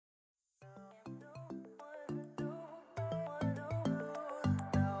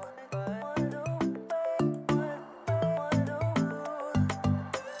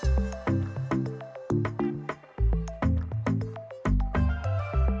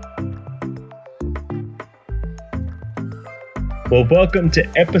Well, welcome to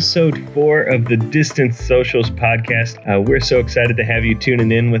episode 4 of the Distance Socials podcast. We're so excited to have you tuning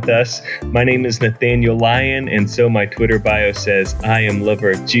in with us. My name is Nathaniel Lyon, and so my Twitter bio says, I am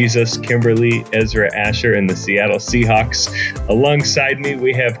lover of Jesus, Kimberly, Ezra Asher, and the Seattle Seahawks. Alongside me,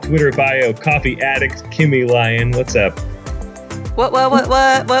 we have Twitter bio coffee addict Kimmy Lyon. What's up? What?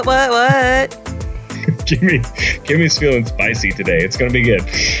 Kimmy's feeling spicy today. It's going to be good.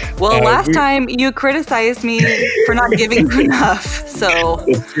 Well, last time you criticized me for not giving you enough, so...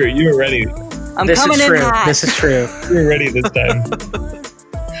 It's true. You were ready. I'm coming in hot. This is true. You were ready this time.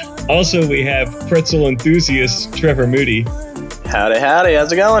 Also, we have pretzel enthusiast Trevor Moody. Howdy.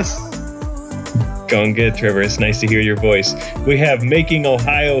 How's it going? Going good, Trevor. It's nice to hear your voice. We have Making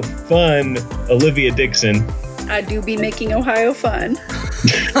Ohio Fun, Olivia Dixon. I do be making Ohio fun.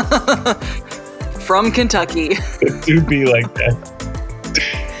 From Kentucky. It do be like that.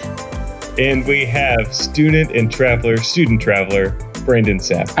 And we have student traveler, Brandon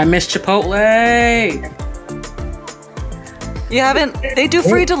Sapp. I miss Chipotle. You haven't? They do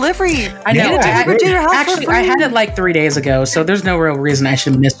free delivery. I know. They deliver to your house Actually, for free. I had it like 3 days ago, so there's no real reason I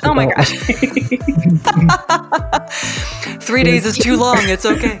should miss Chipotle. Oh my gosh. 3 days is too long. It's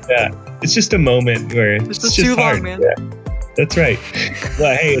okay. Yeah, it's just a moment where it's just just too hard. long, man. Yeah, that's right.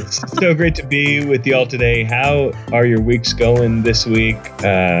 Well, hey, it's so great to be with y'all today. How are your weeks going this week?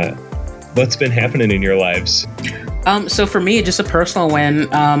 What's been happening in your lives? So for me, just a personal win.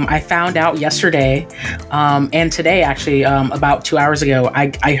 I found out yesterday, and today actually, about 2 hours ago,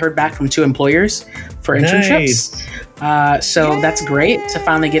 I heard back from 2 employers for internships. Nice. So Yay! that's great to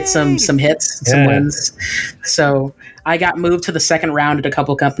finally get some hits, some wins. So I got moved to the second round at a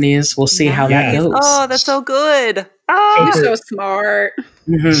couple companies. We'll see how that goes. Oh, that's so good. You're so smart.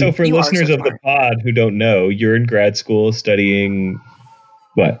 Mhm. So for You are listeners so of the smart. pod who don't know, you're in grad school studying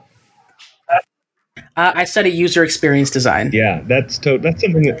what? I study user experience design. Yeah, that's something that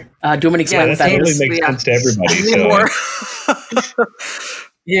Do you want me to explain Yeah, what that that totally is? makes Yeah. sense to everybody. Need So more.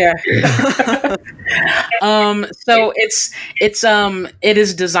 Yeah. So it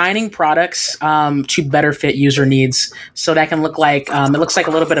is designing products to better fit user needs. So that can look like it looks like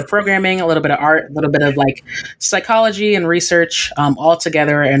a little bit of programming, a little bit of art, a little bit of like psychology and research, all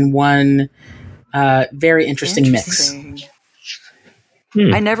together in one very interesting mix.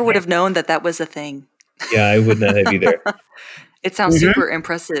 Hmm. I never would have known that was a thing. yeah, I would not have either. It sounds Mhm. super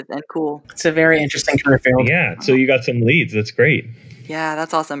impressive and cool. It's a very interesting career field. Yeah, so you got some leads. That's great. Yeah,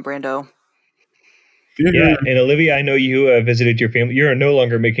 that's awesome, Brando. Mhm. Yeah, and Olivia, I know you visited your family. You're no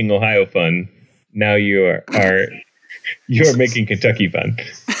longer making Ohio fun. Now you're making Kentucky fun.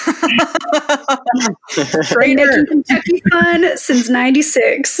 Been making Kentucky fun since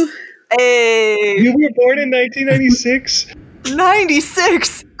 '96. Hey, You were born in 1996?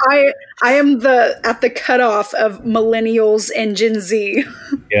 96. I am at the cutoff of millennials and Gen Z.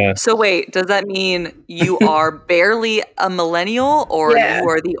 Yeah. So wait, does that mean you are barely a millennial, or Yeah. you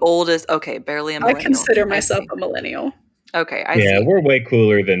are the oldest? Okay, barely a I millennial. consider I myself see. a millennial. Okay, I Yeah, see. we're way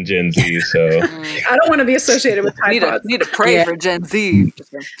cooler than Gen Z, so I don't want to be associated with Tide Pods. Need to pray Yeah. for Gen Z.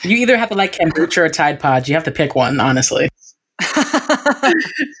 You either have to like kombucha or Tide Pods. You have to pick one, honestly.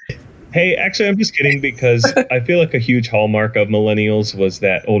 hey, actually I'm just kidding because I feel like a huge hallmark of millennials was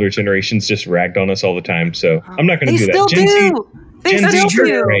that older generations just ragged on us all the time. So I'm not going They to do still that. Gen Z, do. They Gen still Z is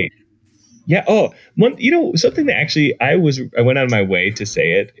do. great. Yeah. Oh, something that actually I went out of my way to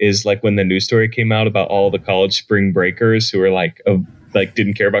say it is like when the news story came out about all the college spring breakers who were like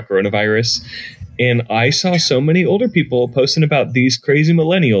didn't care about coronavirus. And I saw so many older people posting about these crazy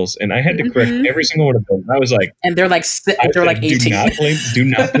millennials, and I had to correct every single one of them. I was like, And they're like I like said, 18. do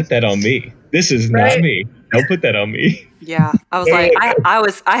not put that on me. This is not Right. me. Don't put that on me. Yeah, I was like,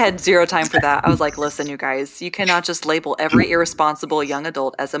 I had zero time for that. I was like, listen, you guys, you cannot just label every irresponsible young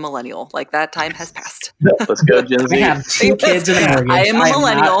adult as a millennial. Like that time has passed. Let's go, Gen I Z. have 2 kids and a mortgage. I am a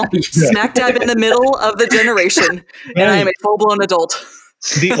millennial, smack dab in the middle of the generation, and I am a full blown adult.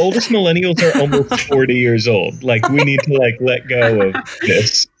 The oldest millennials are almost 40 years old. Like we need to let go of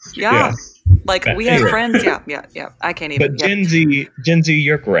this. Yeah. Like But we have anyway. friends. Yeah. I can't even. But Gen Z,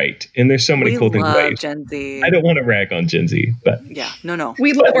 you're right. And there's so many we cool things about love you. Gen Z. I don't want to rag on Gen Z, but Yeah, no.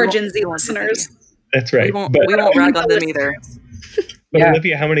 We love our won't- Gen Z we won't do that listeners. that's right. We won't but rag on them either. Yeah.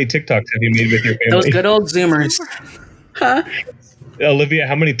 Olivia, how many TikToks have you made with your Those family? good old Zoomers. Huh? Olivia,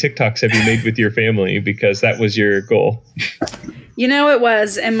 how many TikToks have you made with your family? Because that was your goal. You know it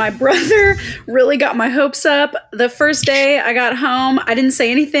was. And my brother really got my hopes up. The first day I got home, I didn't say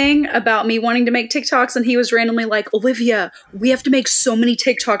anything about me wanting to make TikToks. And he was randomly like, Olivia, we have to make so many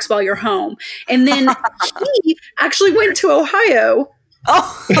TikToks while you're home. And then he actually went to Ohio.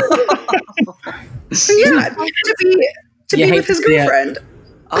 Oh, Yeah, to You be hate with to his see it. girlfriend.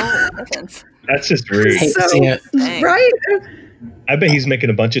 Oh heavens! That's just rude. Hate to So- see it. Dang. Right? I bet he's making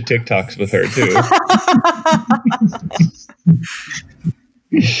a bunch of TikToks with her too.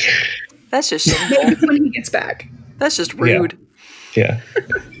 That's just shameful. When he gets back. That's just rude. Yeah.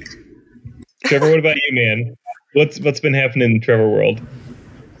 Trevor, what about you, man? What's been happening in Trevor world?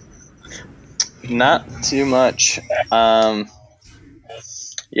 Not too much. Yeah,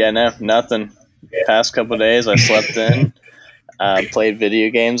 no, nothing. Past couple days, I slept in. Played video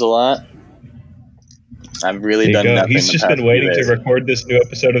games a lot. I've really There you done go. nothing. He's the just past been few waiting to days. record this new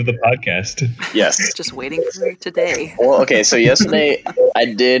episode of the podcast. Yes. Just waiting for today. Well, okay, so yesterday I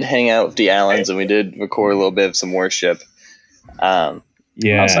did hang out with the Allens and we did record a little bit of some worship. Yeah.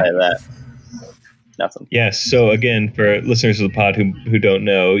 Outside of that, nothing. Yes. So again, for listeners of the pod who don't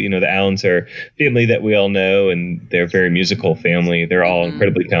know, the Allens are family that we all know, and they're a very musical family. They're all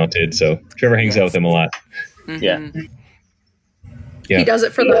incredibly talented. So Trevor hangs out with them a lot. Mhm. Yeah. Yeah. He does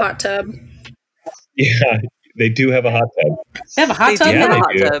it for the hot tub. Yeah. They do have a hot tub. They have a hot They tub do Yeah, have a now? they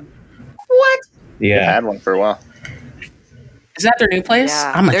hot do. tub. What? I Yeah. had one for a while. Is that their new place?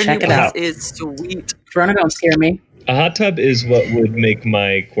 Yeah, I'm gonna their check new it out. place is sweet. Corona, don't scare me. A hot tub is what would make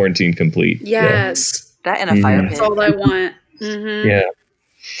my quarantine complete. Yes. That and a fire Mhm. pit. That's all I want. Mm-hmm. Yeah.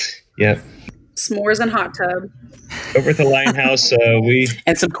 Yep. S'mores and hot tub. Over at the Lion House,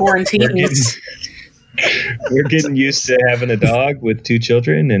 And some quarantine. we're getting used to having a dog with two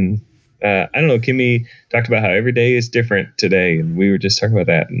children, and I don't know. Kimmy talked about how every day is different today, and we were just talking about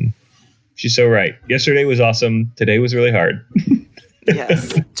that, and she's so right. Yesterday was awesome. Today was really hard.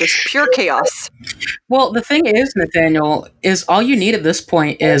 Yes, just pure chaos. Well, the thing is, Nathaniel, is all you need at this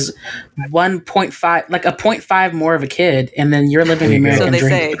point is 1.5, like a 0.5 more of a kid, and then you're living the There you go. American So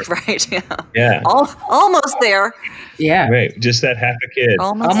they dream. say, right? Yeah, Yeah. almost there. Yeah, Right. Just that half a kid.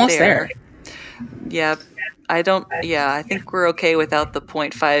 almost there. Yeah, I don't. Yeah, I think we're okay without the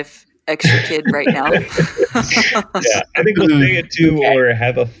 0.5 extra kid right now. Yeah. I think we'll stay at 2 Okay. or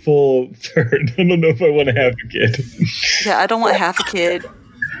have a full third. I don't know if I want to have a kid. Yeah, I don't want half a kid.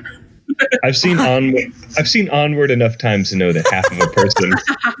 I've seen Onward enough times to know that half of a person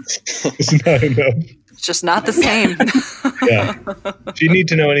is not enough. It's just not the same. Yeah. If you need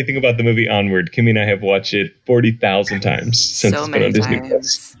to know anything about the movie Onward, Kimmy and I have watched it 40,000 times since So it's been on many Disney Plus.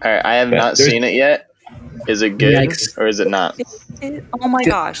 times. All right, I have Yeah, not there's- seen it yet. Is it good Yikes. or is it not? Oh my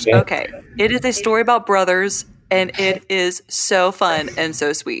gosh. Yeah. Okay. It is a story about brothers, and it is so fun and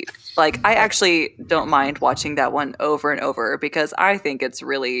so sweet. Like, I actually don't mind watching that one over and over because I think it's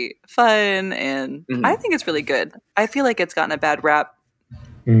really fun and I think it's really good. I feel like it's gotten a bad rap,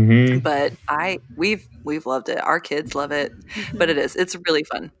 Mm-hmm. but we've loved it. Our kids love it, but it's really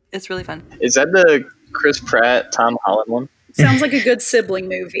fun. It's really fun. Is that the Chris Pratt, Tom Holland one? Sounds like a good sibling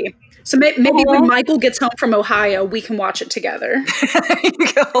movie. So maybe when Michael gets home from Ohio, we can watch it together. There you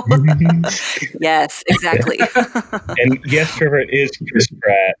go. Yes, exactly. And yes, Trevor, it is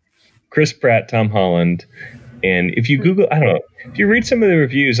Chris Pratt, Tom Holland. And if you Google, I don't know, if you read some of the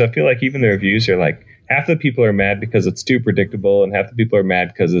reviews, I feel like even the reviews are like, half the people are mad because it's too predictable, and half the people are mad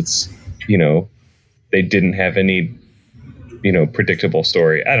because it's, they didn't have any, predictable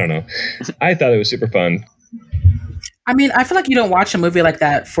story. I don't know. I thought it was super fun. I mean, I feel like you don't watch a movie like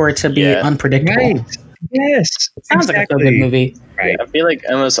that for it to be Yeah. unpredictable. Right. Yes. Sounds like a feel-good movie. Right. I feel like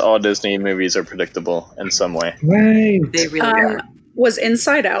almost all Disney movies are predictable in some way. Right. They really are. Was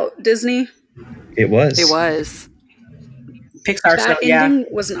Inside Out Disney? It was. It was. Pixar That stuff, yeah. ending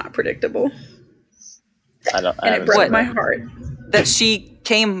was not predictable, I and it haven't broke seen my that. heart. That she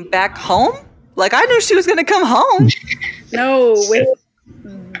came back home? Like, I knew she was going to come home. No, with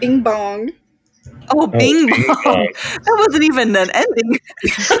Bing Bong. Oh, Bing Bing Bong. Bong. That wasn't even an ending.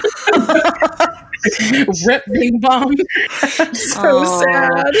 Rip Bing Bong. So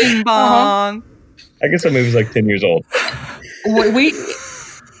sad. Bing Bong. I guess that movie's like 10 years old. we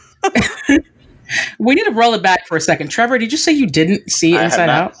we need to roll it back for a second. Trevor, did you say you didn't see I have Inside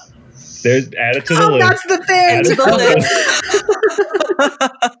not. Out? Add it to the Oh, list. that's the thing. Add it to the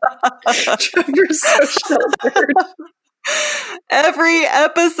list. Trevor's so sheltered. Every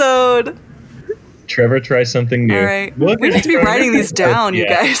episode. Trevor tries something new. All right. We'll We need to be Trevor- writing these down, you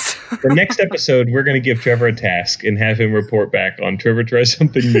Yeah. guys. The next episode, we're going to give Trevor a task and have him report back on Trevor tries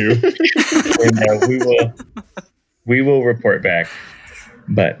something new, and we will report back.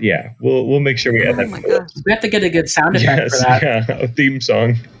 But yeah, we'll make sure we add Oh that. my to the gosh. list. We have to get a good sound effect Yes, for that. yeah, a theme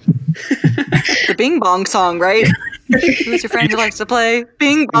song. The Bing Bong song, right? Who's your friend who likes to play?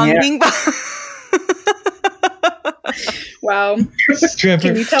 Bing Bong, Yeah. Bing Bong. Wow. Trevor,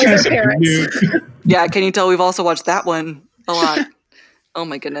 Can you tell try their something parents? new. Yeah, can you tell we've also watched that one a lot? Oh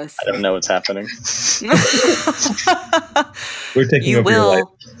my goodness. I don't know what's happening. We're taking You over your life.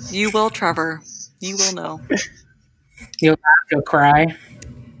 will. You will, Trevor. You will know. You'll laugh, you'll cry.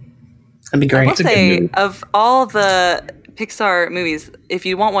 It's gonna be I will great. a good say, movie. of all the Pixar movies, if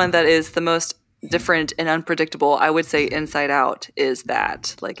you want one that is the most different and unpredictable, I would say Inside Out is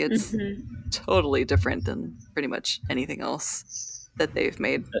that. Like, it's totally different than pretty much anything else that they've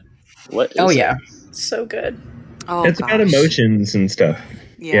made. What? Is Oh it? yeah. So good. Oh, It's about gosh. emotions and stuff.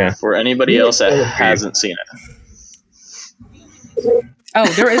 Yeah. For anybody else that hasn't seen it. Oh,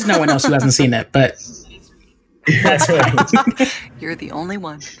 there is no one else who hasn't seen it, but That's right. You're the only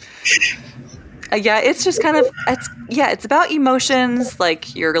one. Yeah, it's just kind of it's about emotions,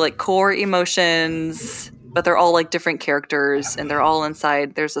 like your like core emotions, but they're all like different characters and they're all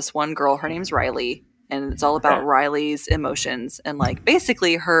inside. There's this one girl, her name's Riley, and it's all about Riley's emotions and like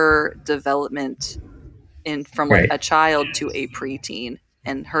basically her development from like Right. a child to a preteen,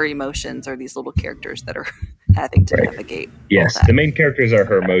 and her emotions are these little characters that are having to Right. navigate. all Yes, that. the main characters are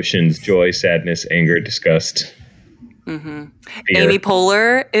her emotions: joy, sadness, anger, disgust. Mm-hmm. Fear. Amy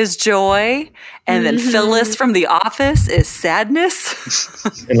Poehler is joy, and then Phyllis from The Office is sadness.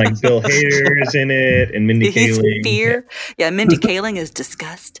 And like Bill Hader is in it, and Mindy He's Kaling. fear. Yeah, Mindy Kaling is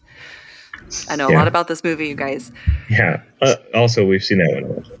disgust. I know a Yeah. lot about this movie, you guys. Yeah. Also, we've seen that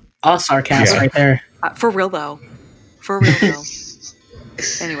one. all sarcasm Yeah. right there. For real though. For real though.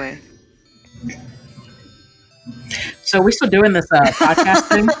 Anyway. So are we still doing this podcast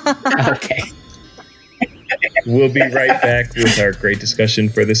thing? Okay. We'll be right back with our great discussion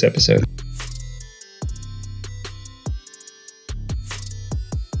for this episode.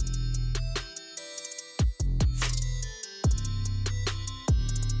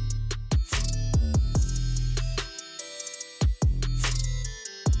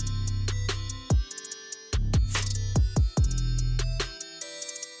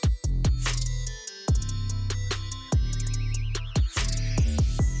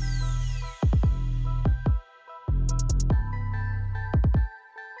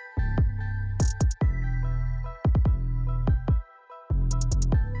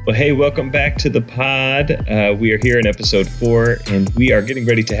 Well, hey, welcome back to the pod. We are here in episode 4, and we are getting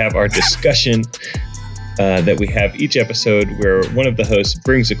ready to have our discussion that we have each episode where one of the hosts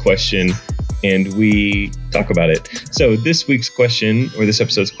brings a question and we talk about it. So this week's question, or this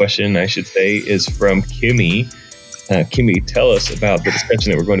episode's question, I should say, is from Kimmy. Kimmy, tell us about the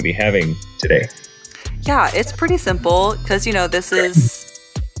discussion that we're going to be having today. Yeah, it's pretty simple because, you know, this is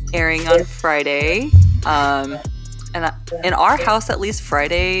airing on Friday. And in our house, at least,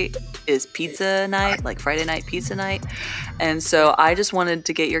 Friday is pizza night, like Friday night pizza night. And so I just wanted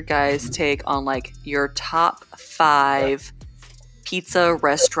to get your guys' take on like your top 5 pizza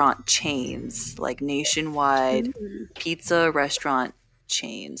restaurant chains, like nationwide pizza restaurant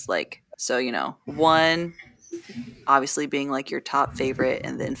chains. Like, so, you know, 1 obviously being like your top favorite,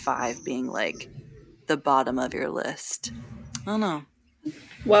 and then 5 being like the bottom of your list. I don't know.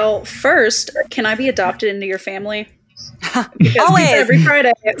 Well, first, can I be adopted into your family? Because Always. pizza every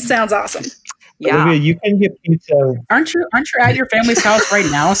Friday, it sounds awesome. Yeah. Olivia, you can get pizza. Aren't you at your family's house right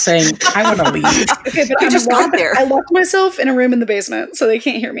now saying, I want to leave? Okay, but You just got there. I locked myself in a room in the basement, so they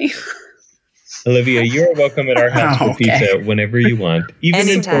can't hear me. Olivia, you're welcome at our house for Okay. pizza whenever you want. Even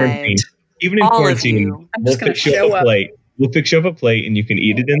Anytime. in quarantine. Even in All of quarantine, you. I'm we'll just gonna fix you show up a up. plate. We'll fix you up a plate and you can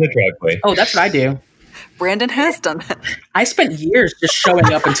eat it in the driveway. Oh, that's what I do. Brandon has done that. I spent years just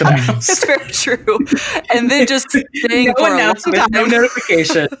showing up into the house. It's very true. And then just staying No for a long announcement, no time.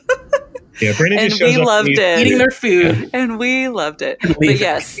 notification, Yeah, Brandon And just shows we up loved and it. eating their food. And we loved it. And But leaving.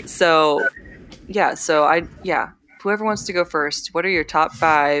 yes, so whoever wants to go first, what are your top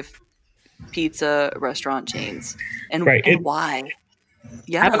 5 pizza restaurant chains? And, Right, and it- why?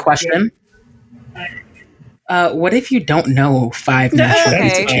 Yeah. I have a question. What if you don't know 5 No, national okay.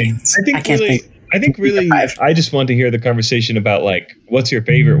 pizza chains? I think really, Five. I just want to hear the conversation about like, what's your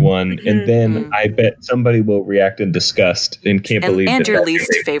favorite one? And then I bet somebody will react in disgust and can't believe And that your that's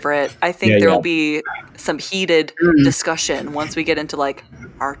least favorite. I think Yeah, there yeah. will be some heated discussion once we get into like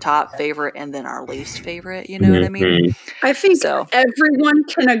our top favorite and then our least favorite. You know what I mean? Mhm. I think So. everyone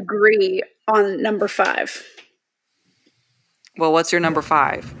can agree on number 5. Well, what's your number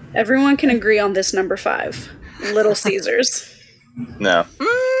 5? Everyone can agree on this number 5. Little Caesars. No.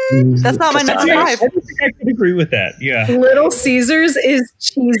 That's not my number I 5. don't think I could agree with that. Yeah. Little Caesars is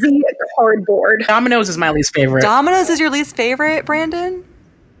cheesy cardboard. Domino's is my least favorite. Domino's is your least favorite, Brandon?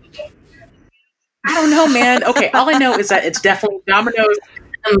 I don't know, man. Okay, all I know is that it's definitely Domino's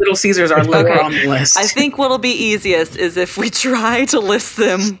and Little Caesars are lower Okay. on the list. I think what'll be easiest is if we try to list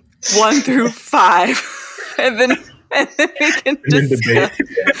them 1 through 5, and then and then we can discuss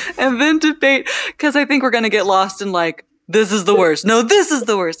and then debate because I think we're going to get lost in like, this is the worst. No, this is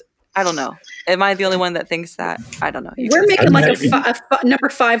the worst. I don't know. Am I the only one that thinks that? I don't know. We're making like a number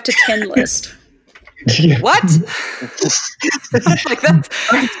 5 to 10 list. What? Like that's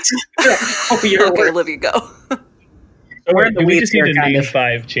okay, Olivia, go. We just need to name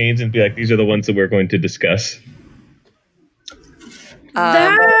 5 chains and be like, these are the ones that we're going to discuss.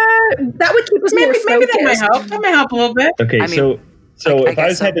 That would keep us more focused. Maybe that might help. That might help a little bit. Okay, so if I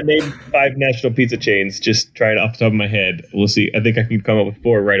just had so. to name 5 national pizza chains, just trying off the top of my head, we'll see. I think I can come up with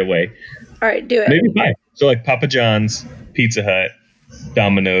 4 right away. All right, do it. Maybe 5. So like Papa John's, Pizza Hut,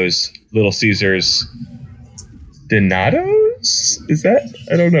 Domino's, Little Caesars, Donato's? Is that?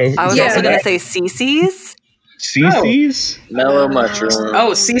 I don't know. I was also going to say CC's. CC's? Mellow Mushroom.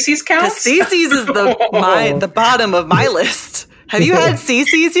 Oh, CC's counts? CC's is the bottom of my list. Have you had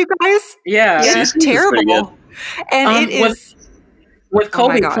CC's, you guys? Yeah. It's terrible. And it is... With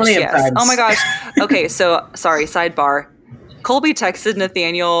Colby, plenty of times. Oh my gosh. Okay, so sorry, sidebar. Colby texted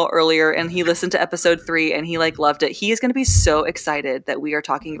Nathaniel earlier and he listened to episode 3 and he like loved it. He is going to be so excited that we are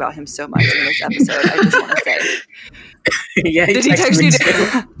talking about him so much in this episode. I just want to say. Yeah, did he text you too?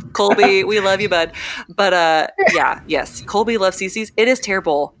 Colby, we love you, bud. But yes, Colby loves CC's. It is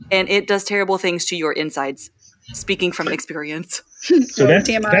terrible and it does terrible things to your insides. Speaking from experience. So that's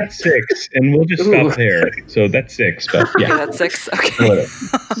 6, and we'll just stop there. So that's 6, but yeah. Okay, that's 6. Okay.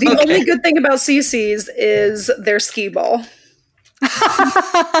 The only good thing about CC's is their skee ball.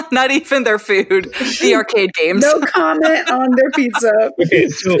 Not even their food. The arcade games. No comment on their pizza. Okay,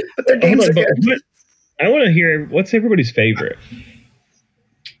 so but their games are good. I want to hear, what's everybody's favorite?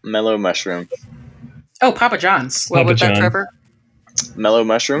 Mellow Mushroom. Oh, Papa John's. What was that, Trevor? Mellow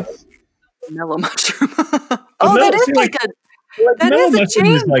Mushroom. Mellow Mushroom. That is like a... That is a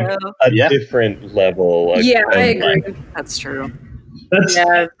chain, is like a different level. Yeah, I agree. That's true. Let's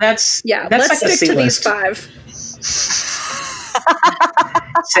like stick to these 5.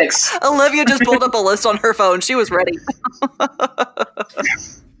 6. Olivia just pulled up a list on her phone. She was ready.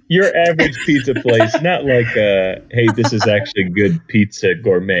 Your average pizza place, not like hey, this is actually good pizza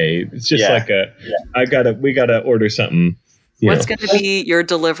gourmet. It's just like we gotta order something. What's going to be your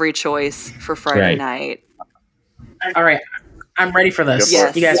delivery choice for Friday night? All right. I'm ready for this.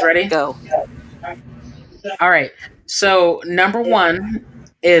 Yes. You guys ready? Go. All right. So number 1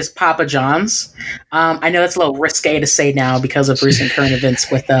 is Papa John's. I know that's a little risque to say now because of recent current events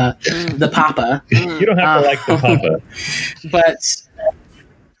with the Papa. You don't have to like the Papa. But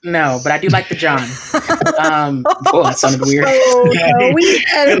I do like the John. That sounded weird. Oh, no, we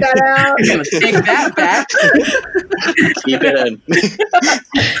edit that out. I'm going to take that back. Keep it in.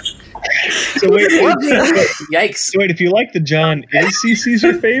 So wait, yikes! So wait, if you like the John, is CC's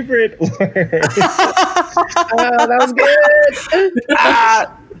your favorite? Oh, that was good.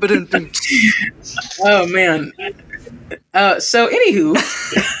 Oh man. So anywho,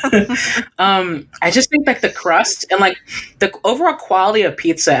 I just think like the crust and like the overall quality of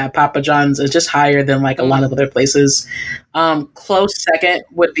pizza at Papa John's is just higher than like a lot of other places. Close second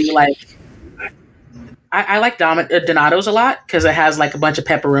would be like. I like Donato's a lot because it has like a bunch of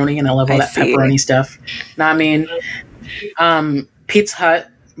pepperoni and I love all that pepperoni stuff. Now, I mean, Pizza Hut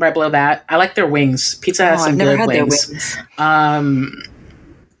right below that. I like their wings. Pizza has some good wings.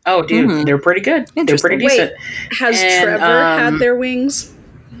 They're pretty good. They're pretty decent. Wait, has Trevor had their wings?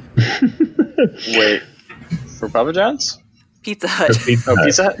 Wait, for Papa John's? Pizza Hut.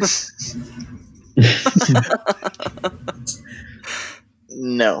 Pizza Hut?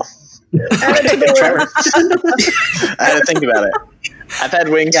 No. Trevor. I had to think about it. I've had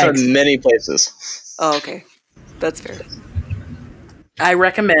wings from many places. Oh, okay. That's fair. I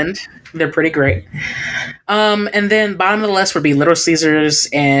recommend. They're pretty great. And then bottom of the list would be Little Caesars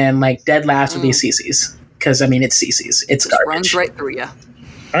and like dead last would be CC's. Because, I mean, it's CC's. It's garbage. Runs right through you.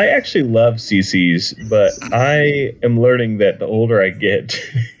 I actually love CC's, but I am learning that the older I get,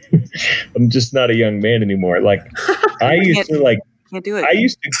 I'm just not a young man anymore. Like, I used to like, can't do it. I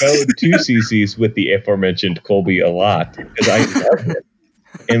used to go to CC's with the aforementioned Colby a lot because I loved it.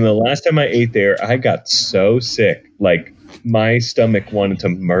 And the last time I ate there, I got so sick. Like, my stomach wanted to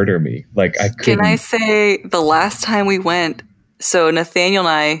murder me. Like, I couldn't. Can I say the last time we went, so Nathaniel and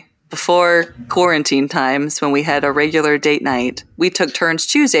I, before quarantine times, when we had a regular date night, we took turns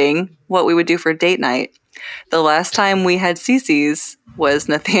choosing what we would do for date night. The last time we had CC's was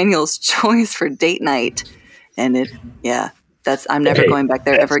Nathaniel's choice for date night. And I'm never going back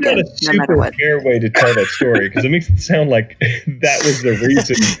there ever again, no matter what. That's not a super fair way to tell that story because it makes it sound like that was the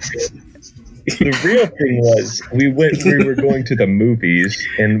reason. The real thing was we were going to the movies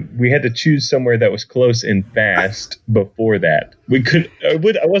and we had to choose somewhere that was close and fast before that.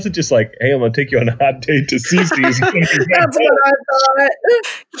 I wasn't just like, hey, I'm gonna take you on a hot date to Cece's. That's what I thought.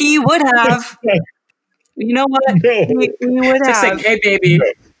 He would have. You know what? No. He would Just have. like, hey, baby,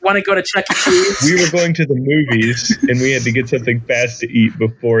 want to go to Chuck E. Cheese? We were going to the movies and we had to get something fast to eat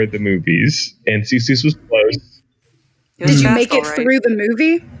before the movies. And Cece's was close. It was Did you fast, make it all right. through the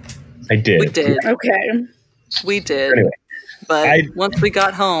movie? I did. We did. Okay. We did. Anyway, But once we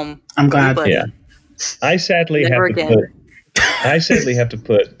got home, I'm glad. buddy, Yeah. I sadly Never have again. to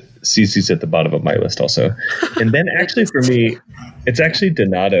put Cece's at the bottom of my list also. And then actually for me, it's actually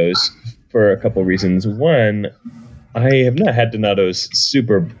Donato's for a couple reasons. One, I have not had Donato's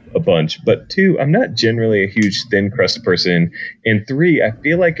super a bunch, but two, I'm not generally a huge thin crust person. And three, I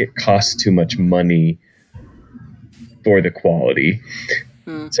feel like it costs too much money for the quality.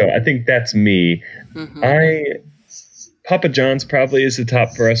 So I think that's me. Papa John's probably is the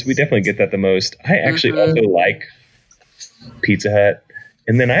top for us. We definitely get that the most. I actually also like Pizza Hut.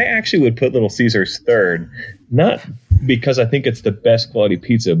 And then I actually would put Little Caesars third, not because I think it's the best quality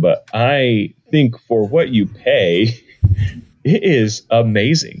pizza, but I think for what you pay, it is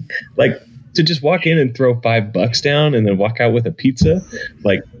amazing. Like to just walk in and throw $5 down and then walk out with a pizza,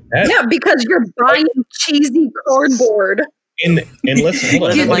 like that. Yeah, because you're buying cheesy cardboard. And let's hold on.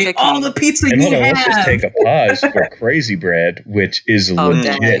 Living Give like me a all king. the pizza And you hold on, let's just have. take a pause for Crazy Bread, which is Oh,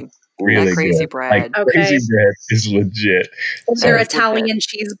 legit, dang. really That Crazy good. Bread. Like, Okay. Crazy Bread is legit. Is there Sorry. Italian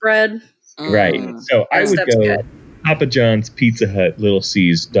cheese bread? Right. So I would That's go good. Papa John's, Pizza Hut, Little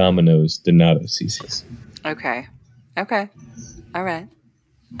C's, Domino's, Donato, Cece's. Okay. All right.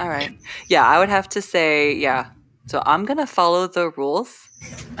 Yeah, I would have to say, yeah. So I'm going to follow the rules.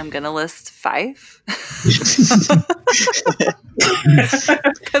 I'm going to list 5.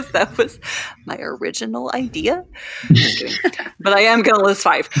 Because that was my original idea. Just kidding. But I am going to list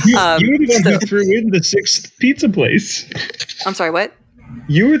 5. You were the one who threw in the 6th pizza place. I'm sorry, what?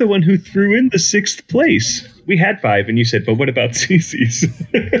 You were the one who threw in the 6th place. We had 5, and you said, but what about Cece's?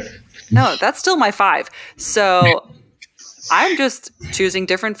 No, that's still my 5. So I'm just choosing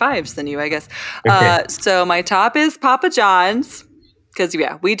different 5s than you, I guess. Okay. So my top is Papa John's. Because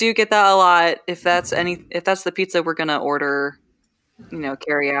yeah, we do get that a lot. If that's the pizza we're gonna order,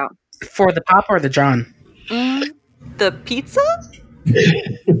 carry out. For the Papa or the John? The pizza?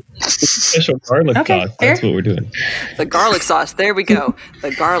 Special garlic Okay, sauce. That's fair. what we're doing. The garlic sauce. There we go.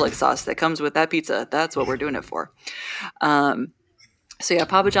 The garlic sauce that comes with that pizza. That's what we're doing it for. So yeah,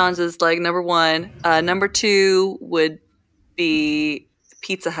 Papa John's is like number 1. Number 2 would be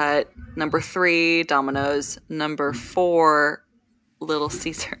Pizza Hut. Number 3, Domino's. Number 4, Little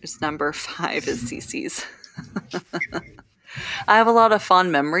Caesars. Number 5 is Cece's. I have a lot of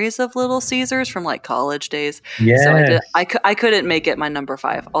fond memories of Little Caesars from like college days. Yeah. So I couldn't make it my number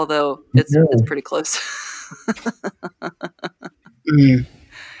 5, although it's pretty close.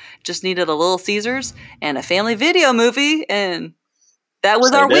 Just needed a Little Caesars and a family video movie, and that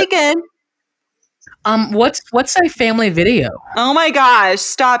was our weekend. What's a family video? Oh my gosh,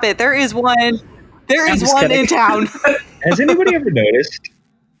 stop it. There is one. There I'm is just one kidding. in town. Has anybody ever noticed?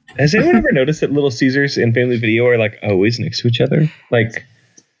 Has anyone ever noticed that Little Caesars and Family Video are like always next to each other? Like,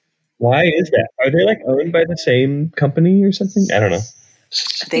 why is that? Are they like owned by the same company or something? I don't know.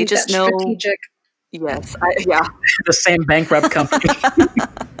 They Think just that's know. strategic. Yes. Yeah. The same bankrupt company.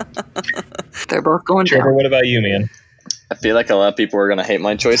 They're both going Trevor, down. what about you, man? I feel like a lot of people are going to hate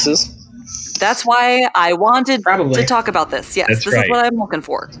my choices. That's why I wanted Probably. to talk about this. Yes, That's this right. is what I'm looking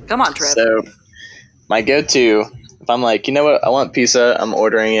for. Come on, Trev. So, my go-to, if I'm like, you know what, I want pizza, I'm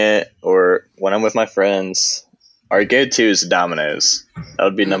ordering it, or when I'm with my friends, our go-to is Domino's. That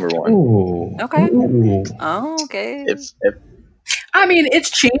would be number 1. Ooh. Okay. Ooh. Oh, okay. If I mean, it's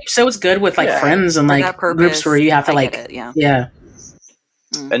cheap, so it's good with like Yeah. friends and For like that purpose, groups where you have to I like, get it, yeah. yeah.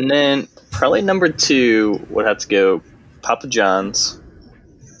 And then probably number 2 would have to go Papa John's.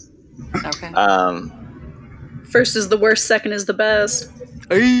 Okay. First is the worst, second is the best.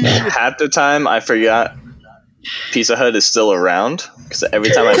 Half the time I forgot Pizza Hut is still around because every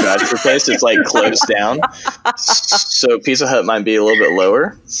time I drive to the place, it's like closed down. So Pizza Hut might be a little bit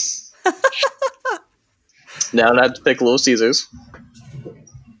lower. Now I have to pick Little Caesars.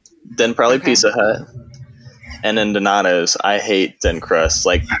 Then probably Okay. Pizza Hut. And then Donato's. I hate thin crust.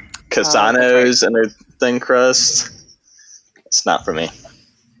 Like that's Casanos and their thin crust. It's not for me.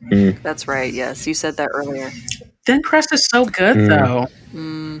 That's right. Yes, you said that earlier. Thin crust is so good Mm. though.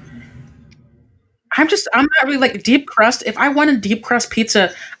 I'm not really like deep crust. If I wanted deep crust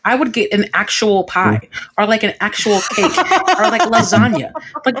pizza, I would get an actual pie or like an actual cake or like lasagna.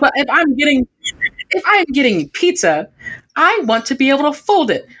 Like, but if I'm getting pizza, I want to be able to fold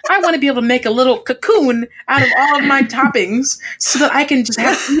it. I want to be able to make a little cocoon out of all of my toppings so that I can just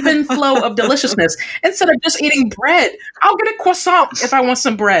have even flow of deliciousness instead of just eating bread. I'll get a croissant if I want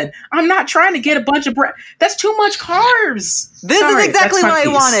some bread. I'm not trying to get a bunch of bread. That's too much carbs. This is exactly what I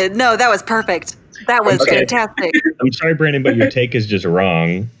wanted. No, that was perfect. That was fantastic. I'm sorry, Brandon, but your take is just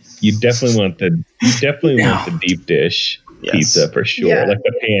wrong. You definitely want the deep dish pizza for sure. Yeah. Like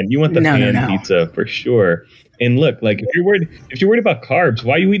the pan. You want the pan pizza for sure. And look, like if you're worried about carbs,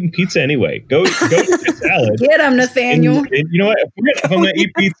 why are you eating pizza anyway? Go eat a salad. Get them, Nathaniel. And you know what? If I'm gonna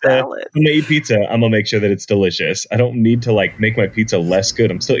eat pizza, I'm gonna make sure that it's delicious. I don't need to like make my pizza less good.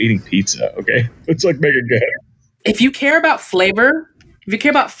 I'm still eating pizza. Okay, let's like make it good. If you care about flavor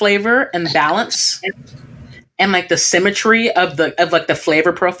and balance and like the symmetry of like the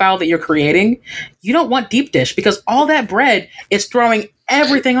flavor profile that you're creating, you don't want deep dish because all that bread is throwing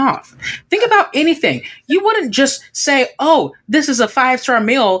everything off. Think about anything. You wouldn't just say, oh, this is a 5-star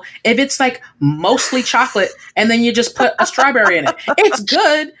meal if it's like mostly chocolate and then you just put a strawberry in it. It's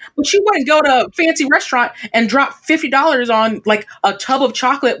good, but you wouldn't go to a fancy restaurant and drop $50 on like a tub of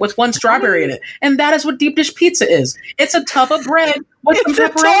chocolate with 1 strawberry in it. And that is what deep dish pizza is. It's a tub of bread with some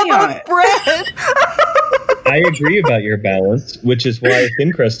pepperoni on it. Bread. I agree about your balance, which is why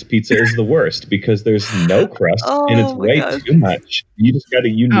thin crust pizza is the worst because there's no crust and it's way too much. You need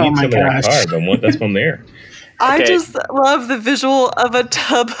some of that carb. That's why I'm there. I just love the visual of a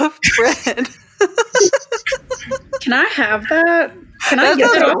tub of bread. Can I have that? Can I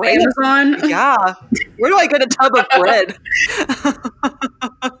get that on Amazon? Yeah. Where do I get a tub of bread?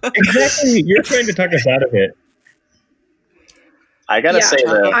 Exactly. You're trying to talk us out of it. I gotta say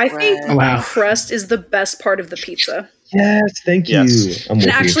that I think crust is the best part of the pizza. Yes, thank you. And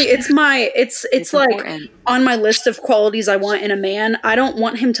actually, it's like important. On my list of qualities I want in a man. I don't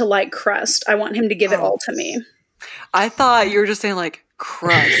want him to like crust. I want him to give it all to me. I thought you were just saying like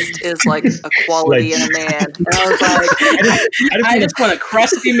crust is like a quality in a man. And I was like, I just want a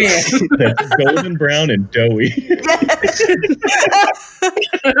crusty man. That's golden brown and doughy.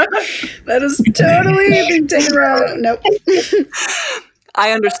 That is totally being taken wrong. Nope.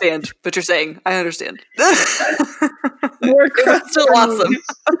 I understand what you're saying. I understand. More crust. Still awesome.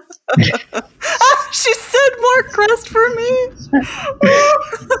 She said more crust for me.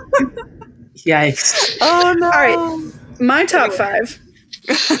 Yikes. Oh no. All right. My top 5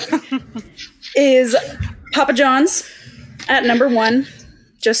 is Papa John's at number 1.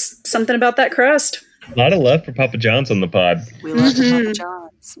 Just something about that crust. A lot of love for Papa John's on the pod. We love the Papa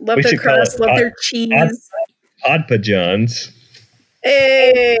John's. Love their crust. Love their cheese. Podpa John's.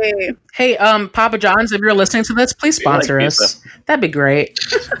 Hey, Papa John's, if you're listening to this, please sponsor us. That'd be great.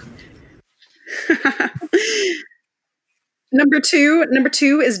 Number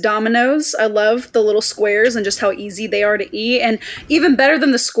two is Domino's. I love the little squares and just how easy they are to eat. And even better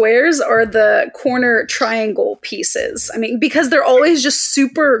than the squares are the corner triangle pieces. I mean, because they're always just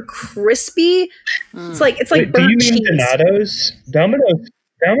super crispy. It's like Wait, burnt do you mean cheese. Domino's?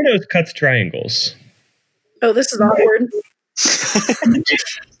 Domino's cuts triangles. Oh, this is awkward.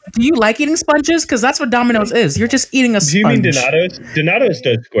 Do you like eating sponges? Because that's what Domino's is. You're just eating a sponge. Do you mean Donato's? Donato's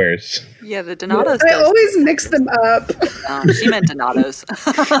does squares. Yeah, the Donato's I always mix them up. She meant Donato's.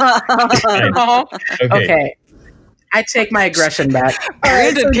 Okay. I take my aggression back.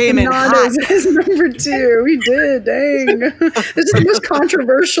 Brandon came in hot. Donato's is number 2. We did. Dang. This is the most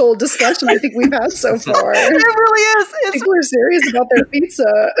controversial discussion I think we've had so far. It really is. People are serious about their pizza.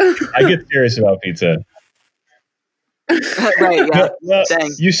 I get serious about pizza. Right, yeah. Well,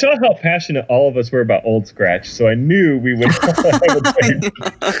 you saw how passionate all of us were about Old Scratch, so I knew we would.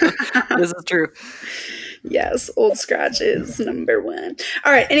 This is true. Yes, Old Scratch is number 1.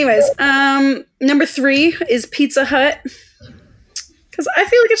 All right. Anyways, number 3 is Pizza Hut because I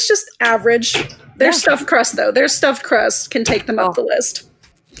feel like it's just average. Their stuffed crust, though, their stuffed crust can take them up the list.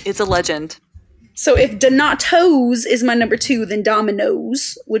 It's a legend. So if Donato's is my number 2, then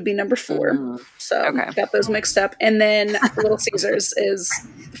Domino's would be number 4. So got those mixed up. And then Little Caesars is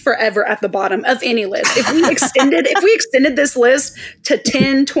forever at the bottom of any list. If we extended this list to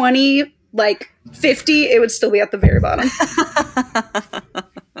 10, 20, like 50, it would still be at the very bottom.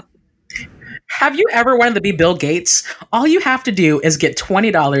 Have you ever wanted to be Bill Gates? All you have to do is get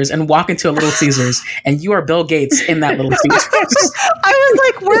 $20 and walk into a Little Caesars, and you are Bill Gates in that Little Caesars. I was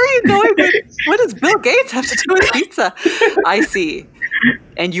like, where are you going with, what does Bill Gates have to do with pizza? I see.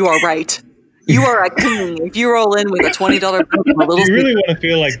 And you are right. You are a king if you roll in with a $20 bill from a little. You really want to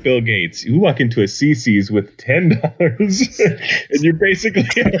feel like Bill Gates. You walk into a CC's with $10 and you're basically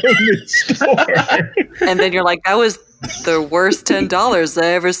at the store. And then you're like, that was the worst $10 I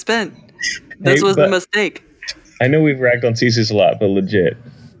ever spent. This Hey, was but- a mistake. I know we've ragged on CC's a lot, but legit,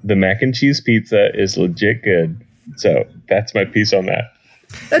 the mac and cheese pizza is legit good. So that's my piece on that.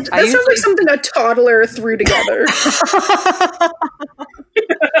 That I sounds usually- like something a toddler threw together.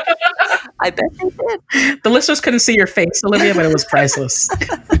 I bet they did. The listeners couldn't see your face, Olivia, but it was priceless.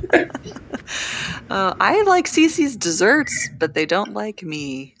 I like Cece's desserts, but they don't like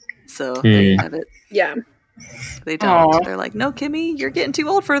me. So there you have it. Yeah. They don't. Aw. They're like, no, Kimmy, you're getting too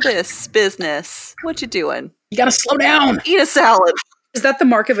old for this business. What you doing? You gotta slow down. Eat a salad. Is that the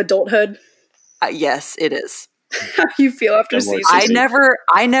mark of adulthood? Yes, it is. How do you feel after I'm like, season?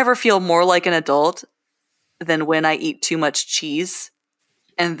 I never feel more like an adult than when I eat too much cheese,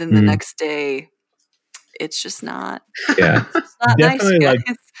 and then the next day, it's just not. Yeah. It's not Definitely, nice.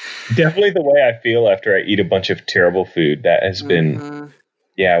 like, Definitely the way I feel after I eat a bunch of terrible food. That has been, Mhm.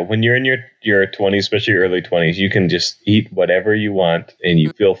 yeah, when you're in your 20s, especially your early 20s, you can just eat whatever you want and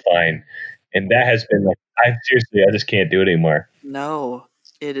you feel fine. And that has been like, I just can't do it anymore. No,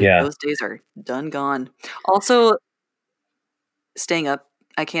 it is. Yeah. Those days are done, gone. Also, staying up.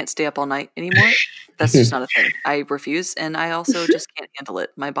 I can't stay up all night anymore. That's just not a thing. I refuse, and I also just can't handle it.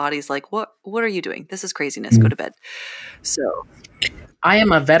 My body's like, "What? What are you doing? This is craziness. Go to bed." So, I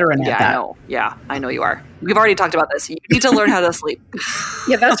am a veteran yeah, at I that. know. Yeah, I know you are. We've already talked about this. You need to learn how to sleep.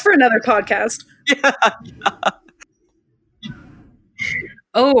 Yeah, that's for another podcast.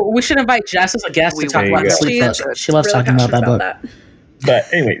 Oh, we should invite Jess as a guest We to talk will. about the There sleep you book. go. She loves Really talking about that passionate book. But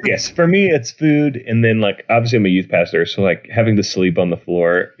anyway, yes, for me, it's food. And then, like, obviously, I'm a youth pastor. So, like, having to sleep on the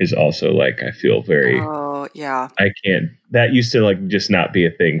floor is also, like, I feel very, Oh, yeah. I can't. That used to, like, just not be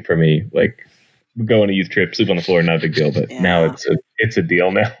a thing for me. Like, go on a youth trip, sleep on the floor, not a big deal. But now Yeah. it's a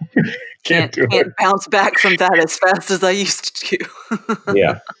deal now. can't do it. Can't bounce back from that as fast as I used to.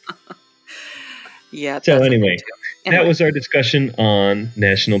 Yeah. Yeah. So that's a thing, anyway, too. That was our discussion on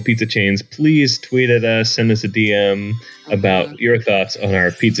national pizza chains. Please tweet at us, send us a DM about your thoughts on our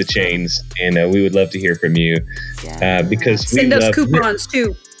pizza chains, and we would love to hear from you Yeah. because we Send us love coupons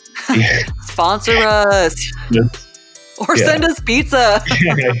too. Yeah. Sponsor us or Yeah. send us pizza.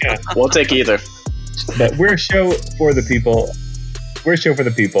 Yeah. We'll take either. But we're a show for the people. We're a show for the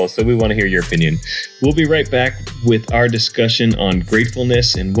people, so we want to hear your opinion. We'll be right back with our discussion on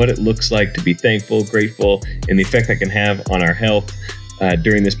gratefulness and what it looks like to be thankful, grateful, and the effect that can have on our health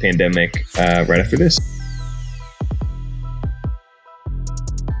during this pandemic right after this.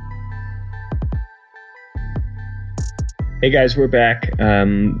 Hey guys, we're back.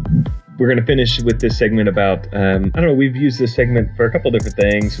 We're going to finish with this segment about, I don't know, we've used this segment for a couple different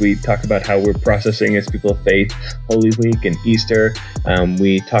things. We talked about how we're processing as people of faith, Holy Week and Easter.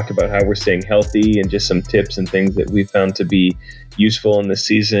 We talked about how we're staying healthy and just some tips and things that we found to be useful in this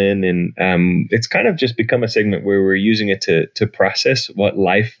season. And it's kind of just become a segment where we're using it to process what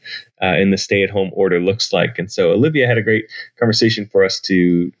life in the stay-at-home order looks like. And so Olivia had a great conversation for us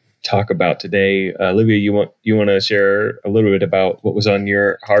to talk about today. Olivia, you want to share a little bit about what was on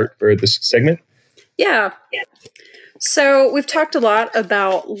your heart for this segment? Yeah. So we've talked a lot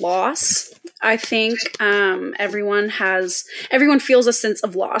about loss. I think everyone feels a sense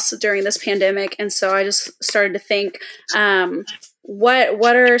of loss during this pandemic, and so I just started to think,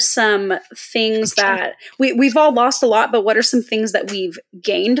 what are some things that we've all lost a lot, but what are some things that we've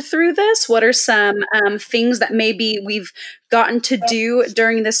gained through this? What are some things that maybe we've gotten to do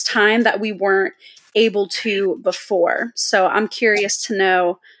during this time that we weren't able to before? So I'm curious to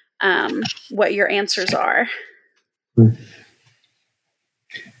know what your answers are.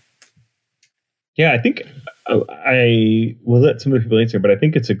 Yeah, I think I will let some of the people answer, but I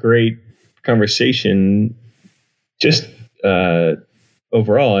think it's a great conversation. Just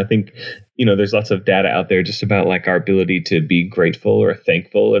overall, I think, there's lots of data out there just about like our ability to be grateful or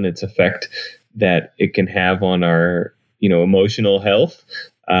thankful and its effect that it can have on our, emotional health.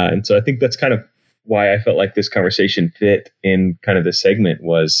 And so I think that's kind of why I felt like this conversation fit in kind of the segment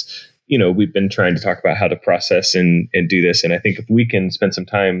was, we've been trying to talk about how to process and do this. And I think if we can spend some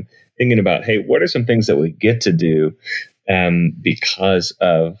time thinking about, hey, what are some things that we get to do because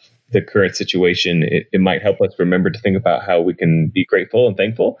of the current situation, it might help us remember to think about how we can be grateful and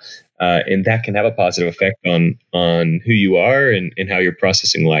thankful. And that can have a positive effect on who you are and how you're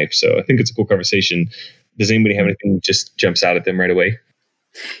processing life. So I think it's a cool conversation. Does anybody have anything that just jumps out at them right away?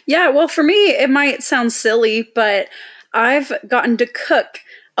 Yeah, well, for me, it might sound silly, but I've gotten to cook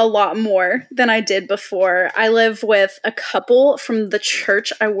a lot more than I did before. I live with a couple from the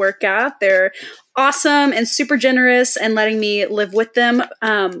church I work at. They're awesome and super generous and letting me live with them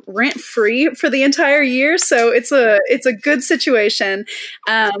rent free for the entire year. So it's a good situation.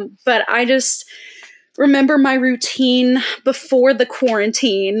 But I just remember my routine before the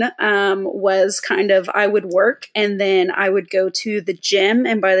quarantine was kind of, I would work and then I would go to the gym.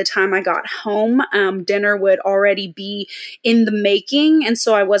 And by the time I got home, dinner would already be in the making. And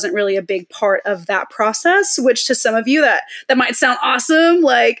so I wasn't really a big part of that process, which to some of you that might sound awesome.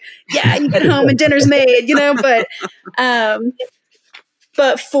 Like, yeah, you get home and dinner's made,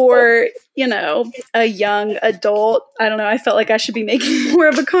 but for, a young adult, I don't know, I felt like I should be making more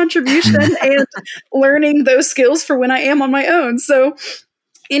of a contribution and learning those skills for when I am on my own. So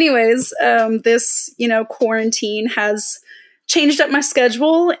anyways, this, quarantine has changed up my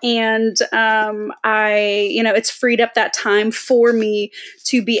schedule and it's freed up that time for me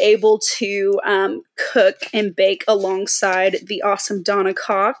to be able to cook and bake alongside the awesome Donna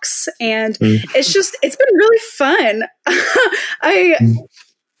Cox. And it's been really fun.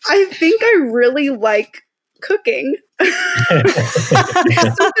 I think I really like cooking. Something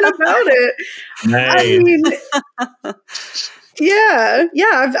about it. Nice. I mean, yeah.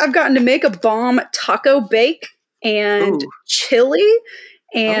 I've gotten to make a bomb taco bake and chili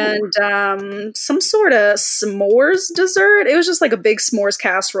and some sort of s'mores dessert. It was just like a big s'mores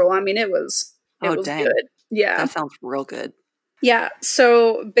casserole. I mean, it was dang. good. Yeah, that sounds real good. Yeah.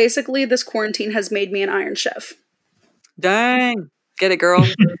 So basically, this quarantine has made me an Iron Chef. Dang. Get it, girl.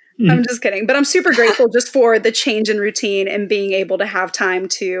 I'm just kidding. But I'm super grateful just for the change in routine and being able to have time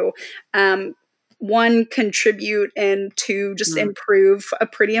to, one, contribute and two, just improve a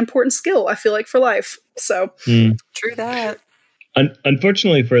pretty important skill, I feel like, for life. So True that.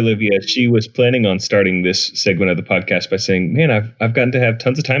 Unfortunately for Olivia, she was planning on starting this segment of the podcast by saying, man, I've gotten to have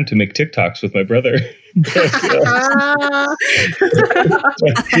tons of time to make TikToks with my brother.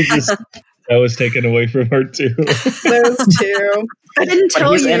 That was taken away from her too. Those two. I didn't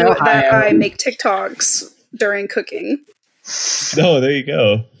tell you that I make TikToks during cooking. Oh, there you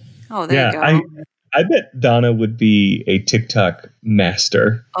go. Oh, there you go. I bet Donna would be a TikTok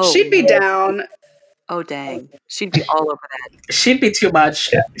master. Oh, she'd be down. Oh, dang. She'd be all over that. She'd be too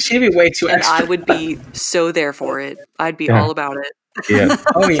much. Yeah. She'd be way too extra. And I would be so there for it. I'd be all about it. Yeah.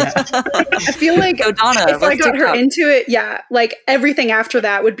 Oh, yeah. I feel like Donna, if I got her into it, yeah, like everything after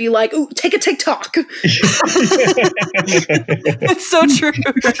that would be like, ooh, take a TikTok. It's so true.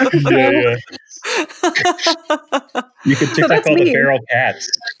 Yeah. You could TikTok all the feral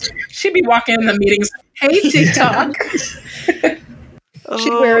cats. She'd be walking in the meetings. Hey, TikTok.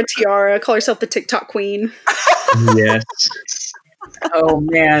 She'd wear a tiara, call herself the TikTok queen. Yes. Oh,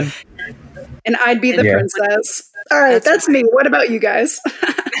 man. And I'd be the princess. All right, that's me. What about you guys?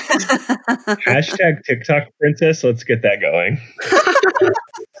 Hashtag TikTok princess. Let's get that going.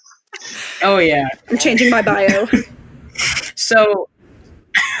 Oh, yeah. I'm changing my bio. So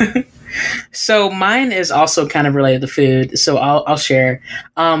mine is also kind of related to food. So I'll share.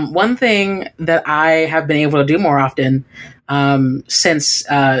 One thing that I have been able to do more often since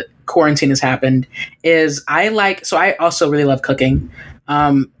quarantine has happened is I also really love cooking.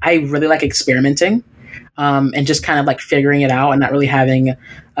 I really like experimenting and just kind of like figuring it out and not really having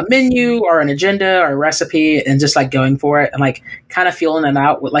a menu or an agenda or a recipe and just like going for it and like kind of feeling it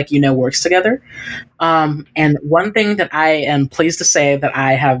out with works together. And one thing that I am pleased to say that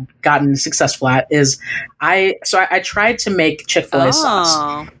I have gotten successful at is I tried to make Chick-fil-A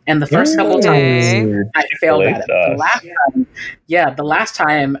sauce, and the first couple of times I failed at it. The last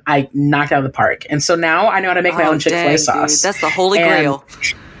time I knocked it out of the park, and so now I know how to make my own Chick-fil-A sauce. Dude, that's the holy grail.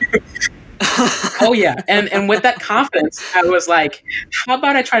 Oh yeah, and with that confidence, I was like, "How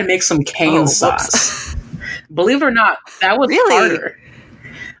about I try to make some cane sauce?" Believe it or not, that was harder.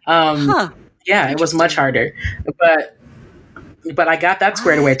 Yeah, it was much harder, but I got that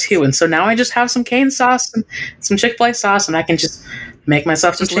squared away too, and so now I just have some cane sauce and some Chick-fil-A sauce, and I can just make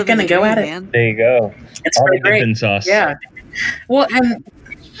myself some chicken and go at it. Man. There you go. It's all pretty great. Dipping sauce. Yeah. Well, and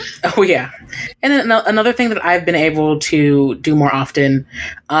and then another thing that I've been able to do more often,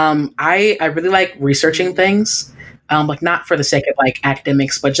 I really like researching things, like not for the sake of like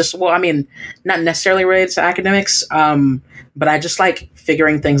academics, but just not necessarily related to academics, but I just like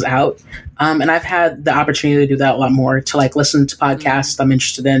figuring things out, and I've had the opportunity to do that a lot more, to like listen to podcasts I'm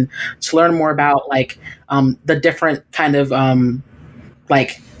interested in, to learn more about like the different kind of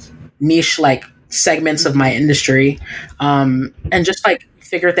like niche like segments of my industry, and just like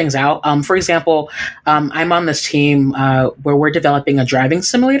figure things out. For example, I'm on this team where we're developing a driving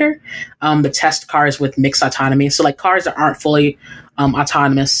simulator to test cars with mixed autonomy. So like cars that aren't fully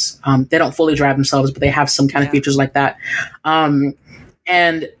autonomous, they don't fully drive themselves, but they have some kind of features like that.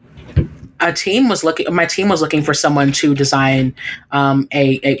 And my team was looking for someone to design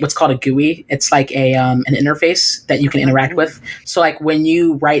a what's called a GUI. It's like an interface that you can interact with. So like when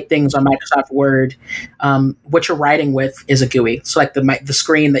you write things on Microsoft Word, what you're writing with is a GUI. So like the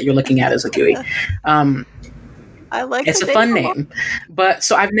screen that you're looking at is a GUI. I like it's a fun name, but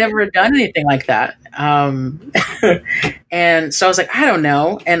so I've never done anything like that. And so I was like, I don't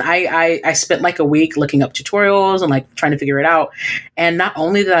know. And I spent like a week looking up tutorials and like trying to figure it out. And not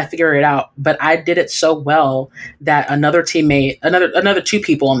only did I figure it out, but I did it so well that another teammate, another two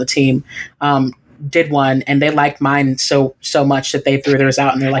people on the team, did one, and they liked mine so much that they threw theirs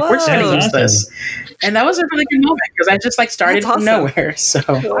out, and they're like, "We're just going to use this." And that was a really good moment because I just like started from nowhere. So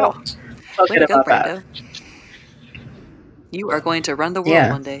wow, felt good about that. You are going to run the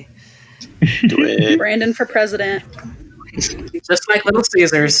world one day. Do it. Brandon for president. Just like Little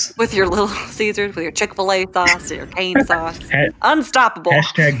Caesars. With your Little Caesars, with your Chick-fil-A sauce, your cane sauce. Unstoppable.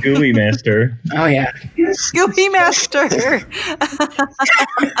 Hashtag GUI master. Oh, yeah. GUI master.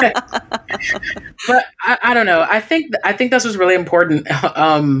 But I don't know. I think this was really important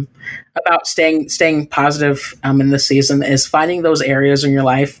about staying positive in this season is finding those areas in your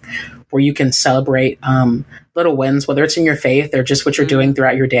life where you can celebrate little wins, whether it's in your faith or just what you're doing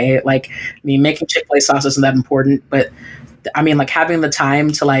throughout your day. Like, I mean, making Chick-fil-A sauce isn't that important, but I mean, like having the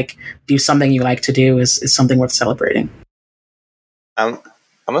time to like do something you like to do is something worth celebrating. I'm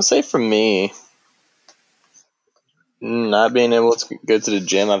gonna say for me, not being able to go to the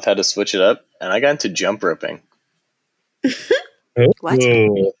gym, I've had to switch it up, and I got into jump roping. What?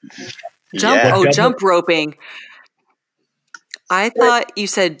 Yeah. Jump roping. I thought you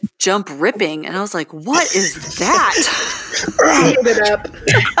said jump ripping, and I was like, what is that? Give it up.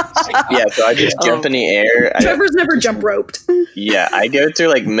 Yeah, so I just jump in the air. Trevor's never jump roped. Yeah, I go through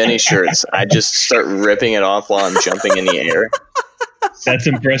like mini shirts. I just start ripping it off while I'm jumping in the air. That's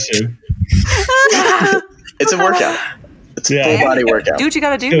impressive. It's a workout. It's a full body workout. Do what you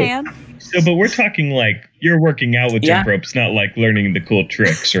gotta do, man. So, but we're talking like you're working out with jump ropes, not like learning the cool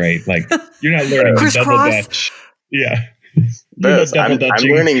tricks, right? Like you're not learning double dutch. Yeah. Both. I'm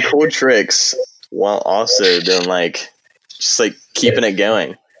learning cool tricks while also doing like just like keeping it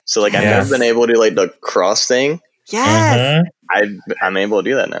going. So like I've never been able to do like the cross thing. Yes. I'm able to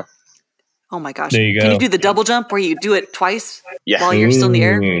do that now. Oh my gosh. There you go. Can you do the double jump where you do it twice Yeah. while you're still in the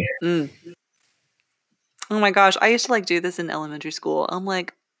air? Ooh. Oh my gosh. I used to like do this in elementary school. I'm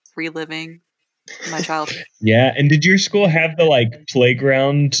like reliving my childhood. Yeah. And did your school have the like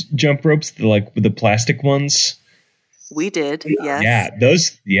playground jump ropes, the plastic ones? We did,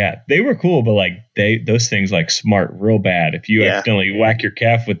 yes. Yeah, they were cool, but like those things like smart real bad. If you accidentally whack your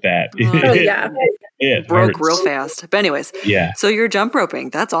calf with that, it broke hurts real fast. But anyways, so you're jump roping.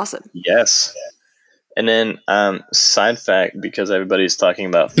 That's awesome. Yes. And then side fact, because everybody's talking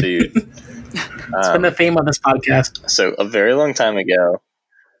about food. It's been the theme of this podcast. So a very long time ago,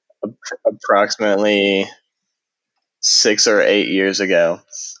 approximately 6 or 8 years ago,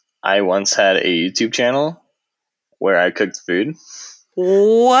 I once had a YouTube channel where I cooked food.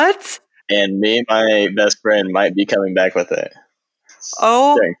 What? And me and my best friend might be coming back with it.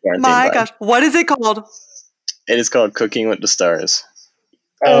 Oh my gosh. What is it called? It is called Cooking with the Stars.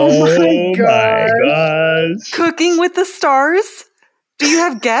 Oh my gosh. Cooking with the Stars? Do you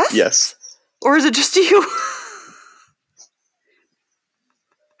have guests? Yes. Or is it just you?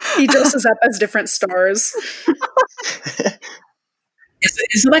 He dresses up as different stars.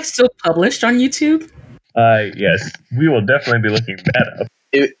 Is it like still published on YouTube? Yes, we will definitely be looking that up.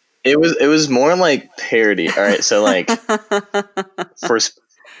 It was more like parody. All right, so like first,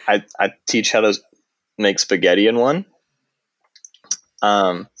 I teach how to make spaghetti in one.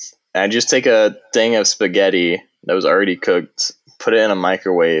 I just take a thing of spaghetti that was already cooked, put it in a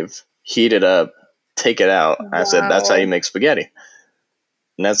microwave, heat it up, take it out. I said that's how you make spaghetti,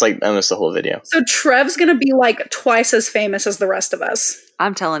 and that's like almost the whole video. So Trev's gonna be like twice as famous as the rest of us.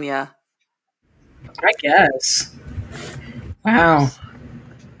 I'm telling you. I guess. Wow.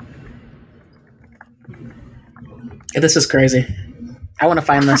 This is crazy. I want to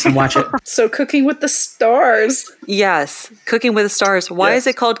find this and watch it. So Cooking with the Stars. Yes. Cooking with the Stars. Why is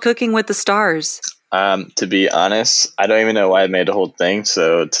it called Cooking with the Stars? To be honest, I don't even know why I made the whole thing.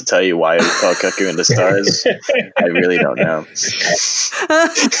 So to tell you why it's called Cooking with the Stars, I really don't know.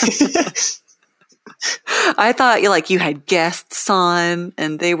 I thought you had guests on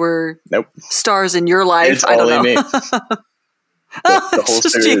and they were nope stars in your life. It's I don't only know. me. The whole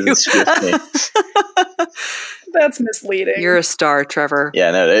Just series you. is just me. That's misleading. You're a star, Trevor.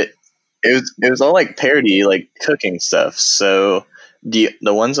 Yeah, no, it was all like parody, like cooking stuff. So the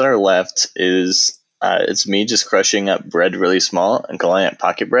ones that are left is it's me just crushing up bread really small and calling it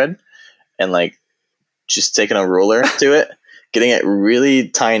pocket bread, and like just taking a ruler to it, getting it really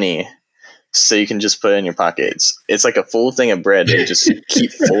tiny, so you can just put it in your pockets. It's like a full thing of bread, and you just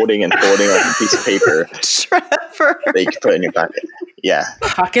keep folding and folding like a piece of paper Trevor. that you can put in your pocket. Yeah,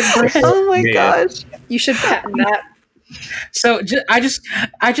 Pocket bread. Oh my Yeah. gosh. You should patent that. So I just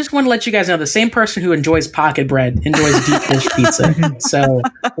want to let you guys know the same person who enjoys pocket bread enjoys deep dish pizza. So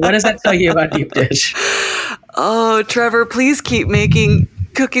what does that tell you about deep dish? Oh, Trevor, please keep making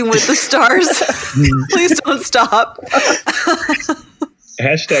Cooking with the Stars. Please don't stop.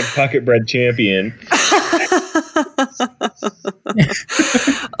 Hashtag pocket bread champion.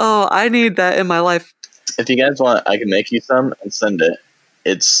 Oh, I need that in my life. if you guys want, I can make you some and send it.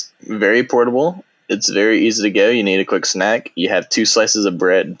 It's very portable. It's very easy to go. You need a quick snack. You have 2 slices of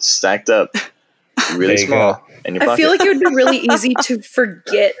bread stacked up, really There you small, go. in your I pocket. feel like it would be really easy to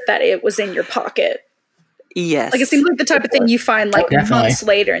forget that it was in your pocket. Yes. Like it seems like the type of thing you find like Definitely. months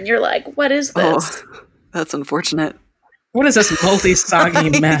later, and you're like, "What is this? Oh, that's unfortunate. What is this moldy,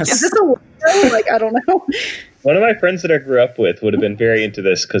 soggy mess? Is this a Lego? Like I don't know." One of my friends that I grew up with would have been very into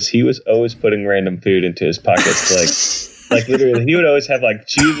this because he was always putting random food into his pockets. Like literally, he would always have like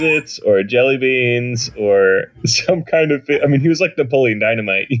Cheez-Its or jelly beans or some kind of. I mean, he was like Napoleon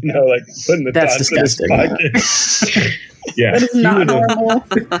Dynamite, like putting the That's tots in his disgusting. pocket. Yeah, That is not normal.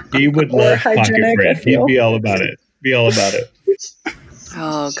 he would Or love pocket hygienic, bread. I feel. He'd be all about it.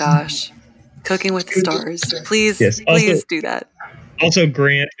 Oh gosh. Cooking with the Stars. Please, Yes. please Also- do that. Also,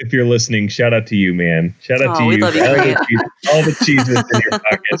 Grant, if you're listening, shout out to you, man. Shout out Oh, to we you. love you, all the cheeses in your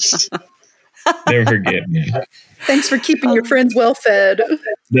pockets. Never forget, man. Thanks for keeping your friends well fed.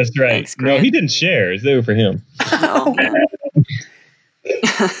 That's right. Thanks, No, Grant. he didn't share. They were for him. No.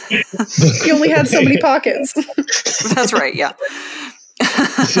 He only had so many pockets. That's right, yeah.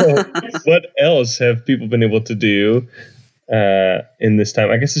 So, what else have people been able to do in this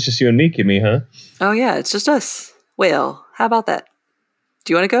time? I guess it's just you and me, Kimmy, huh? Oh yeah, it's just us. Well, how about that?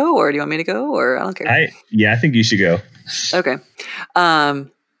 Do you want to go or do you want me to go or I don't care. I think you should go. Okay.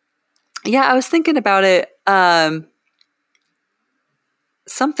 Yeah, I was thinking about it.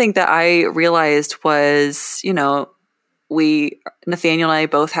 Something that I realized was, Nathaniel and I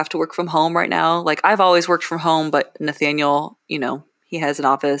both have to work from home right now. Like I've always worked from home, but Nathaniel, he has an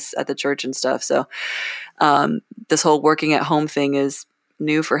office at the church and stuff. So this whole working at home thing is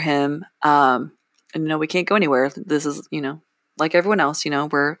new for him. And we can't go anywhere. This is, like everyone else,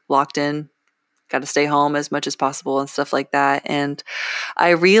 we're locked in, got to stay home as much as possible and stuff like that. And I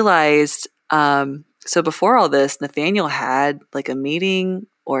realized, so before all this, Nathaniel had like a meeting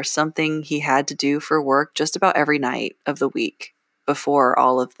or something he had to do for work just about every night of the week before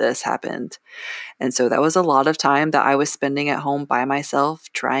all of this happened. And so that was a lot of time that I was spending at home by myself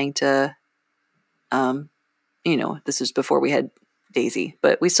trying to, this was before we had Daisy,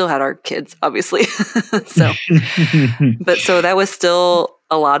 but we still had our kids, obviously. So that was still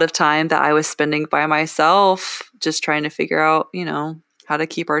a lot of time that I was spending by myself, just trying to figure out, how to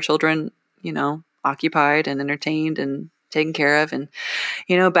keep our children, occupied and entertained and taken care of, and,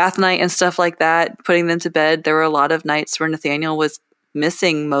 bath night and stuff like that, putting them to bed. There were a lot of nights where Nathaniel was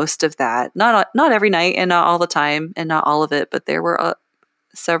missing most of that. Not every night and not all the time and not all of it, but there were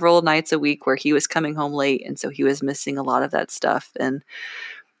several nights a week where he was coming home late. And so he was missing a lot of that stuff. And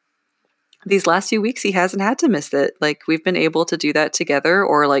these last few weeks, he hasn't had to miss it. Like we've been able to do that together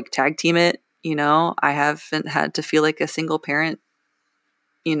or like tag team it. I haven't had to feel like a single parent,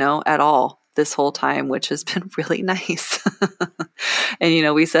 at all this whole time, which has been really nice. And, we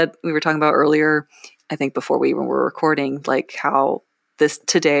were talking about earlier, I think before we even were recording, like how this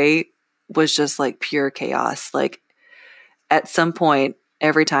today was just like pure chaos. Like at some point,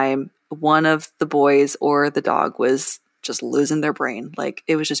 every time one of the boys or the dog was just losing their brain, like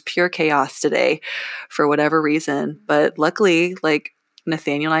it was just pure chaos today for whatever reason. But luckily, like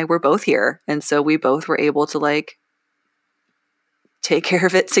Nathaniel and I were both here. And so we both were able to like take care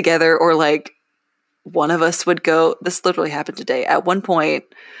of it together, or like one of us would go. This literally happened today. At one point,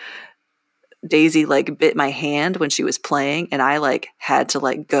 Daisy like bit my hand when she was playing, and I like had to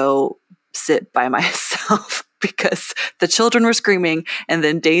like go sit by myself because the children were screaming, and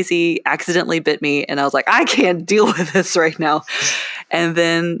then Daisy accidentally bit me, and I was like, I can't deal with this right now. And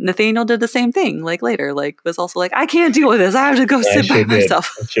then Nathaniel did the same thing, like later, like was also like, I can't deal with this. I have to go sit by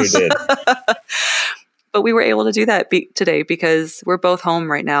myself. I sure did. But we were able to do that today because we're both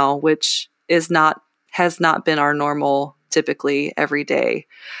home right now, which has not been our normal typically every day.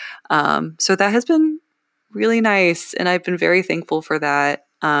 So that has been really nice. And I've been very thankful for that.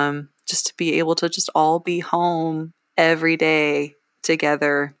 Just to be able to just all be home every day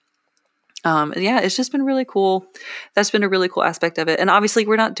together. Yeah, it's just been really cool. That's been a really cool aspect of it. And obviously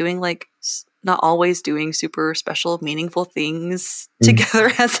we're not doing not always doing super special, meaningful things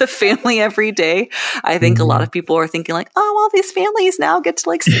together as a family every day. I think a lot of people are thinking like, oh, well, these families now get to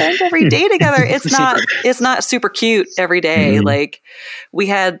like spend every day together. It's not super cute every day. Like we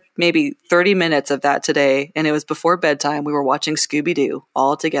had maybe 30 minutes of that today, and it was before bedtime. We were watching Scooby-Doo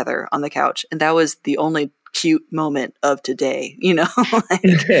all together on the couch, and that was the only cute moment of today, and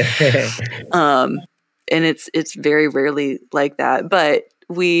it's very rarely like that, but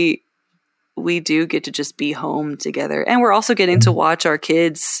we do get to just be home together, and we're also getting to watch our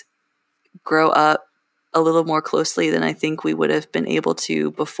kids grow up a little more closely than I think we would have been able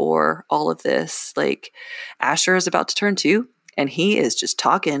to before all of this. Like Asher is about to turn 2, and he is just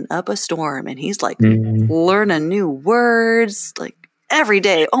talking up a storm, and he's like learning new words like every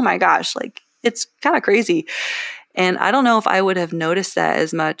day. Oh my gosh, like it's kind of crazy. And I don't know if I would have noticed that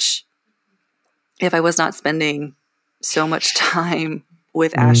as much if I was not spending so much time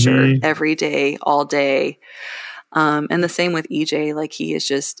with Asher every day, all day. And the same with EJ. Like he is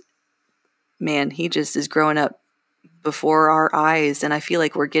just, he just is growing up before our eyes. And I feel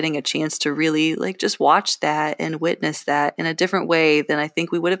like we're getting a chance to really like just watch that and witness that in a different way than I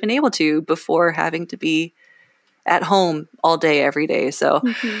think we would have been able to before having to be at home all day, every day. So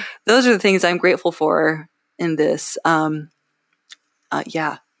those are the things I'm grateful for in this.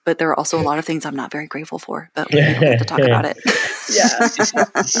 Yeah, but there are also a lot of things I'm not very grateful for, but we don't have to talk about it. Yeah.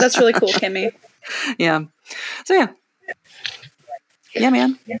 That's really cool, Kimmy. Yeah. So yeah,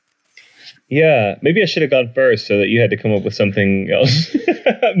 man. Yeah, maybe I should have gone first so that you had to come up with something else.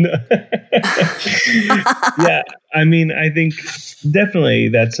 Yeah, I mean, I think definitely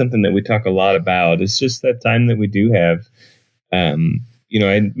that's something that we talk a lot about. It's just that time that we do have. I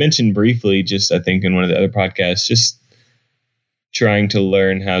mentioned briefly, just I think in one of the other podcasts, just trying to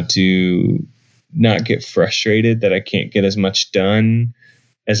learn how to not get frustrated that I can't get as much done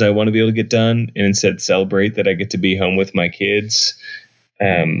as I want to be able to get done, and instead celebrate that I get to be home with my kids.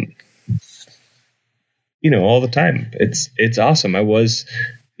 All the time. It's awesome. I was,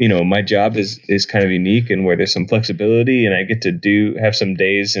 my job is kind of unique and where there's some flexibility, and I get to have some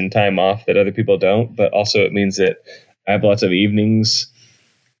days and time off that other people don't, but also it means that I have lots of evenings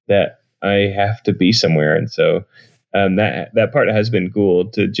that I have to be somewhere. And so that part has been cool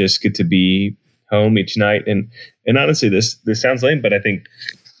to just get to be home each night. And honestly, this sounds lame, but I think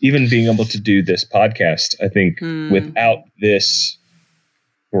even being able to do this podcast, I think without this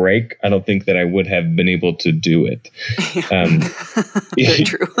break, I don't think that I would have been able to do it. Very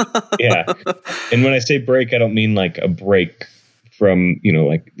true. Yeah. And when I say break, I don't mean like a break from,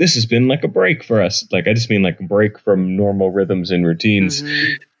 like this has been like a break for us. Like, I just mean like a break from normal rhythms and routines.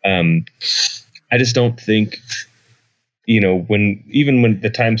 I just don't think, when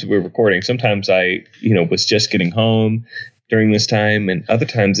the times we're recording, sometimes I, was just getting home during this time. And other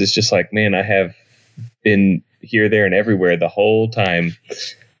times it's just like, man, I have been here, there, and everywhere the whole time,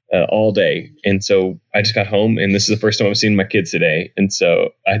 all day. And so I just got home, and this is the first time I've seen my kids today. And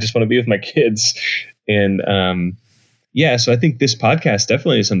so I just want to be with my kids. And so I think this podcast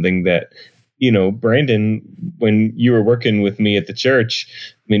definitely is something that, Brandon, when you were working with me at the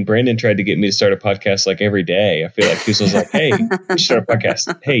church, Brandon tried to get me to start a podcast like every day. I feel like he was like, hey, you should start a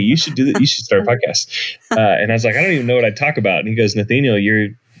podcast. Hey, you should do that. You should start a podcast. And I was like, I don't even know what I'd talk about. And he goes, Nathaniel,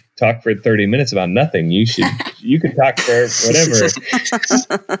 you're talk for 30 minutes about nothing. You could talk for whatever.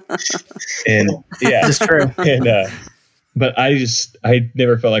 And yeah, it's true. And, but I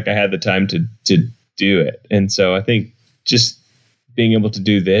never felt like I had the time to do it. And so I think just being able to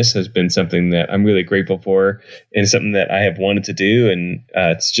do this has been something that I'm really grateful for, and something that I have wanted to do. And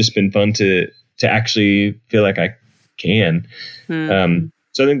it's just been fun to actually feel like I can.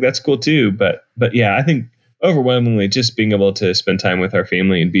 So I think that's cool too. But yeah, I think overwhelmingly just being able to spend time with our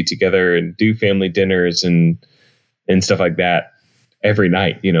family and be together and do family dinners and stuff like that every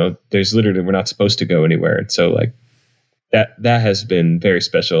night. There's literally, we're not supposed to go anywhere. And so like that has been very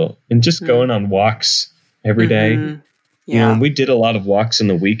special. And just going on walks every day. Yeah. We did a lot of walks on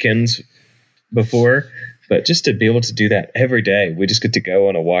the weekends before, but just to be able to do that every day, we just get to go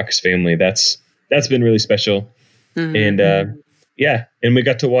on a walk as family. That's been really special. And, and we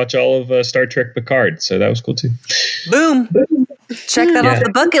got to watch all of Star Trek Picard, so that was cool too. Boom. Check that off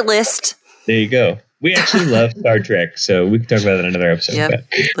the bucket list. There you go. We actually love Star Trek, so we can talk about that in another episode. Yep.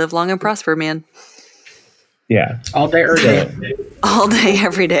 Live long and prosper, man. Yeah. All day, every day. All day,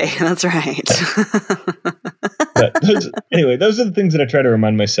 every day. That's right. But Anyway, those are the things that I try to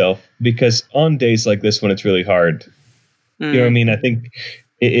remind myself, because on days like this, when it's really hard, you know what I mean? I think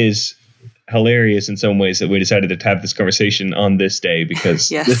it is hilarious in some ways that we decided to have this conversation on this day, because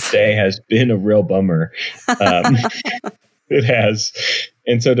this day has been a real bummer. It has.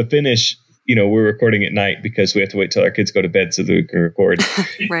 And so to finish, you know, we're recording at night because we have to wait till our kids go to bed so that we can record.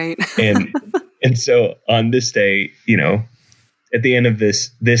 Right. And so on this day, you know, at the end of this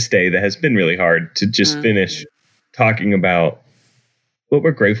day that has been really hard, to just finish talking about what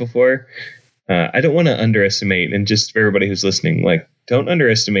we're grateful for. I don't want to underestimate, and just for everybody who's listening, like, don't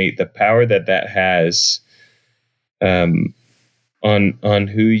underestimate the power that has on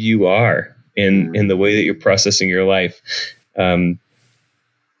who you are in the way that you're processing your life. You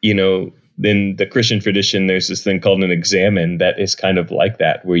know, in the Christian tradition, there's this thing called an examen that is kind of like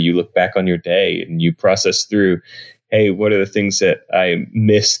that, where you look back on your day and you process through, hey, what are the things that I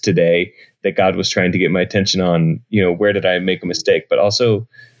missed today that God was trying to get my attention on? You know, where did I make a mistake? But also,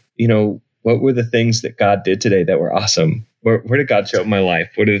 you know, what were the things that God did today that were awesome? Where did God show up in my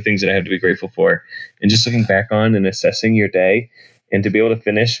life? What are the things that I have to be grateful for? And just looking back on and assessing your day, and to be able to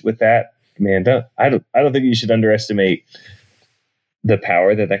finish with that, man, I don't think you should underestimate the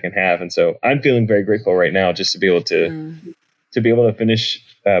power that can have. And so I'm feeling very grateful right now, just to be able to finish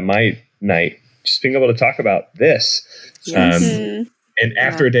my night, just being able to talk about this. And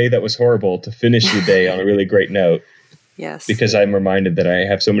after a day that was horrible, to finish the day on a really great note. Yes. Because I'm reminded that I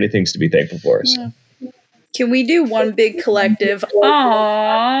have so many things to be thankful for. So. Can we do one big collective?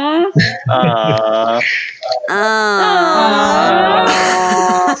 Aww. Aww.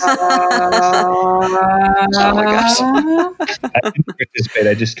 Oh my gosh. I didn't participate.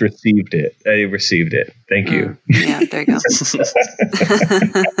 I just received it. Thank you. Yeah, there you go.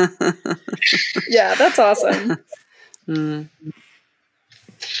 Yeah, that's awesome. It's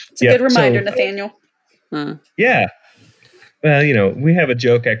a good reminder, Nathaniel. Yeah. Well, you know, we have a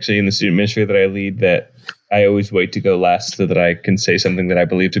joke actually in the student ministry that I lead, that I always wait to go last so that I can say something that I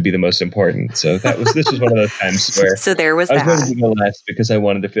believe to be the most important. So this was one of those times where so there was I was waiting to go last because I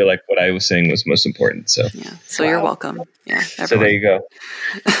wanted to feel like what I was saying was most important. So yeah. So you're welcome. Yeah. Everyone. So there you go.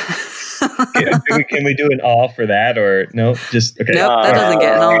 Can we do an awe for that, or no? Just okay. Nope, that doesn't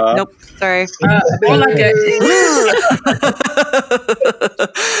get an awe. Nope. Sorry. More like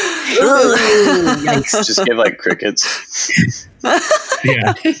Yikes. Just give like crickets.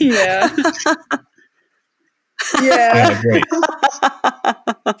 Yeah. Yeah. Great.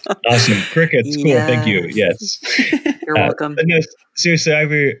 Awesome. Crickets. Cool. Yes. Thank you. Yes. You're welcome. But no, seriously, I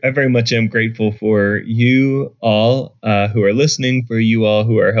very much am grateful for you all who are listening, for you all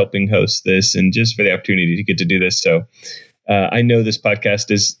who are helping host this, and just for the opportunity to get to do this. So I know this podcast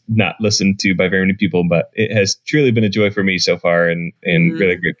is not listened to by very many people, but it has truly been a joy for me so far, and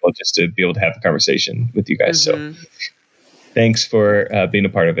really grateful just to be able to have the conversation with you guys. So thanks for being a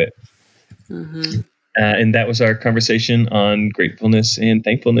part of it. And that was our conversation on gratefulness and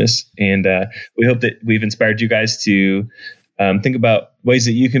thankfulness. And we hope that we've inspired you guys to think about ways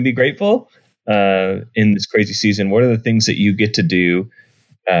that you can be grateful in this crazy season. What are the things that you get to do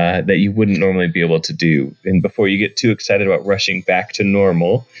that you wouldn't normally be able to do? And before you get too excited about rushing back to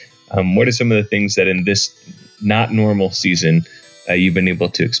normal, what are some of the things that in this not normal season you've been able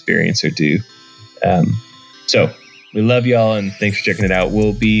to experience or do? So we love y'all, and thanks for checking it out.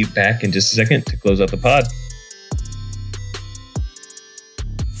 We'll be back in just a second to close out the pod.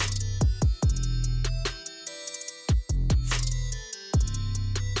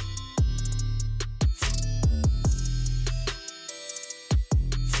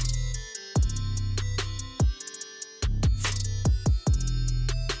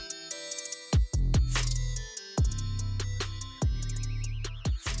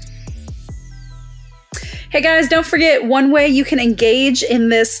 Hey guys, don't forget, one way you can engage in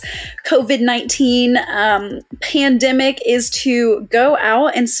this COVID-19 pandemic is to go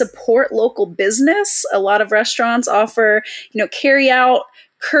out and support local business. A lot of restaurants offer, carry out,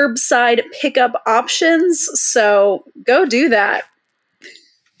 curbside pickup options. So go do that.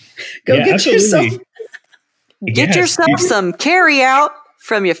 Get yourself. Get yourself some carry out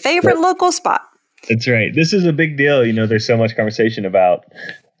from your favorite local spot. That's right. This is a big deal. There's so much conversation about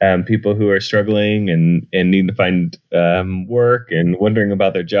people who are struggling and need to find work and wondering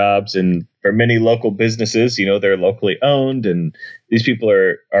about their jobs. And for many local businesses, they're locally owned, and these people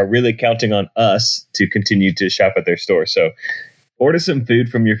are really counting on us to continue to shop at their store. So order some food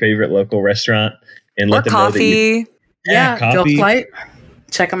from your favorite local restaurant and let them know that you... Ghost Light.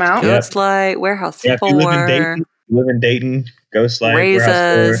 Check them out. Ghost Light, Warehouse 4. If you live in Dayton, Ghost Light,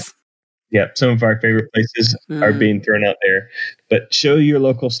 Warehouse 4. Yep, some of our favorite places are being thrown out there. But show your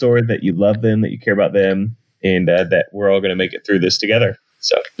local store that you love them, that you care about them, and that we're all going to make it through this together.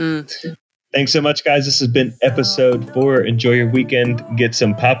 So thanks so much, guys. This has been episode 4. Enjoy your weekend. Get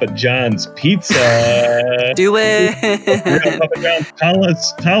some Papa John's pizza. Do it. Papa John's,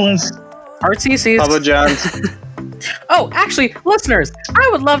 call us. RTCs. Papa John's. Oh, actually, listeners, I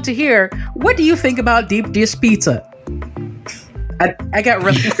would love to hear, what do you think about deep dish pizza? I got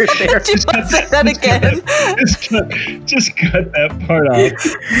really weird there. Do you want to say that again? Just cut that part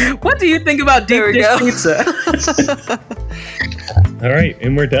off. What do you think about deep dish pizza? All right,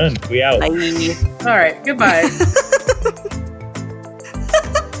 and we're done. We out. Bye. All right, goodbye.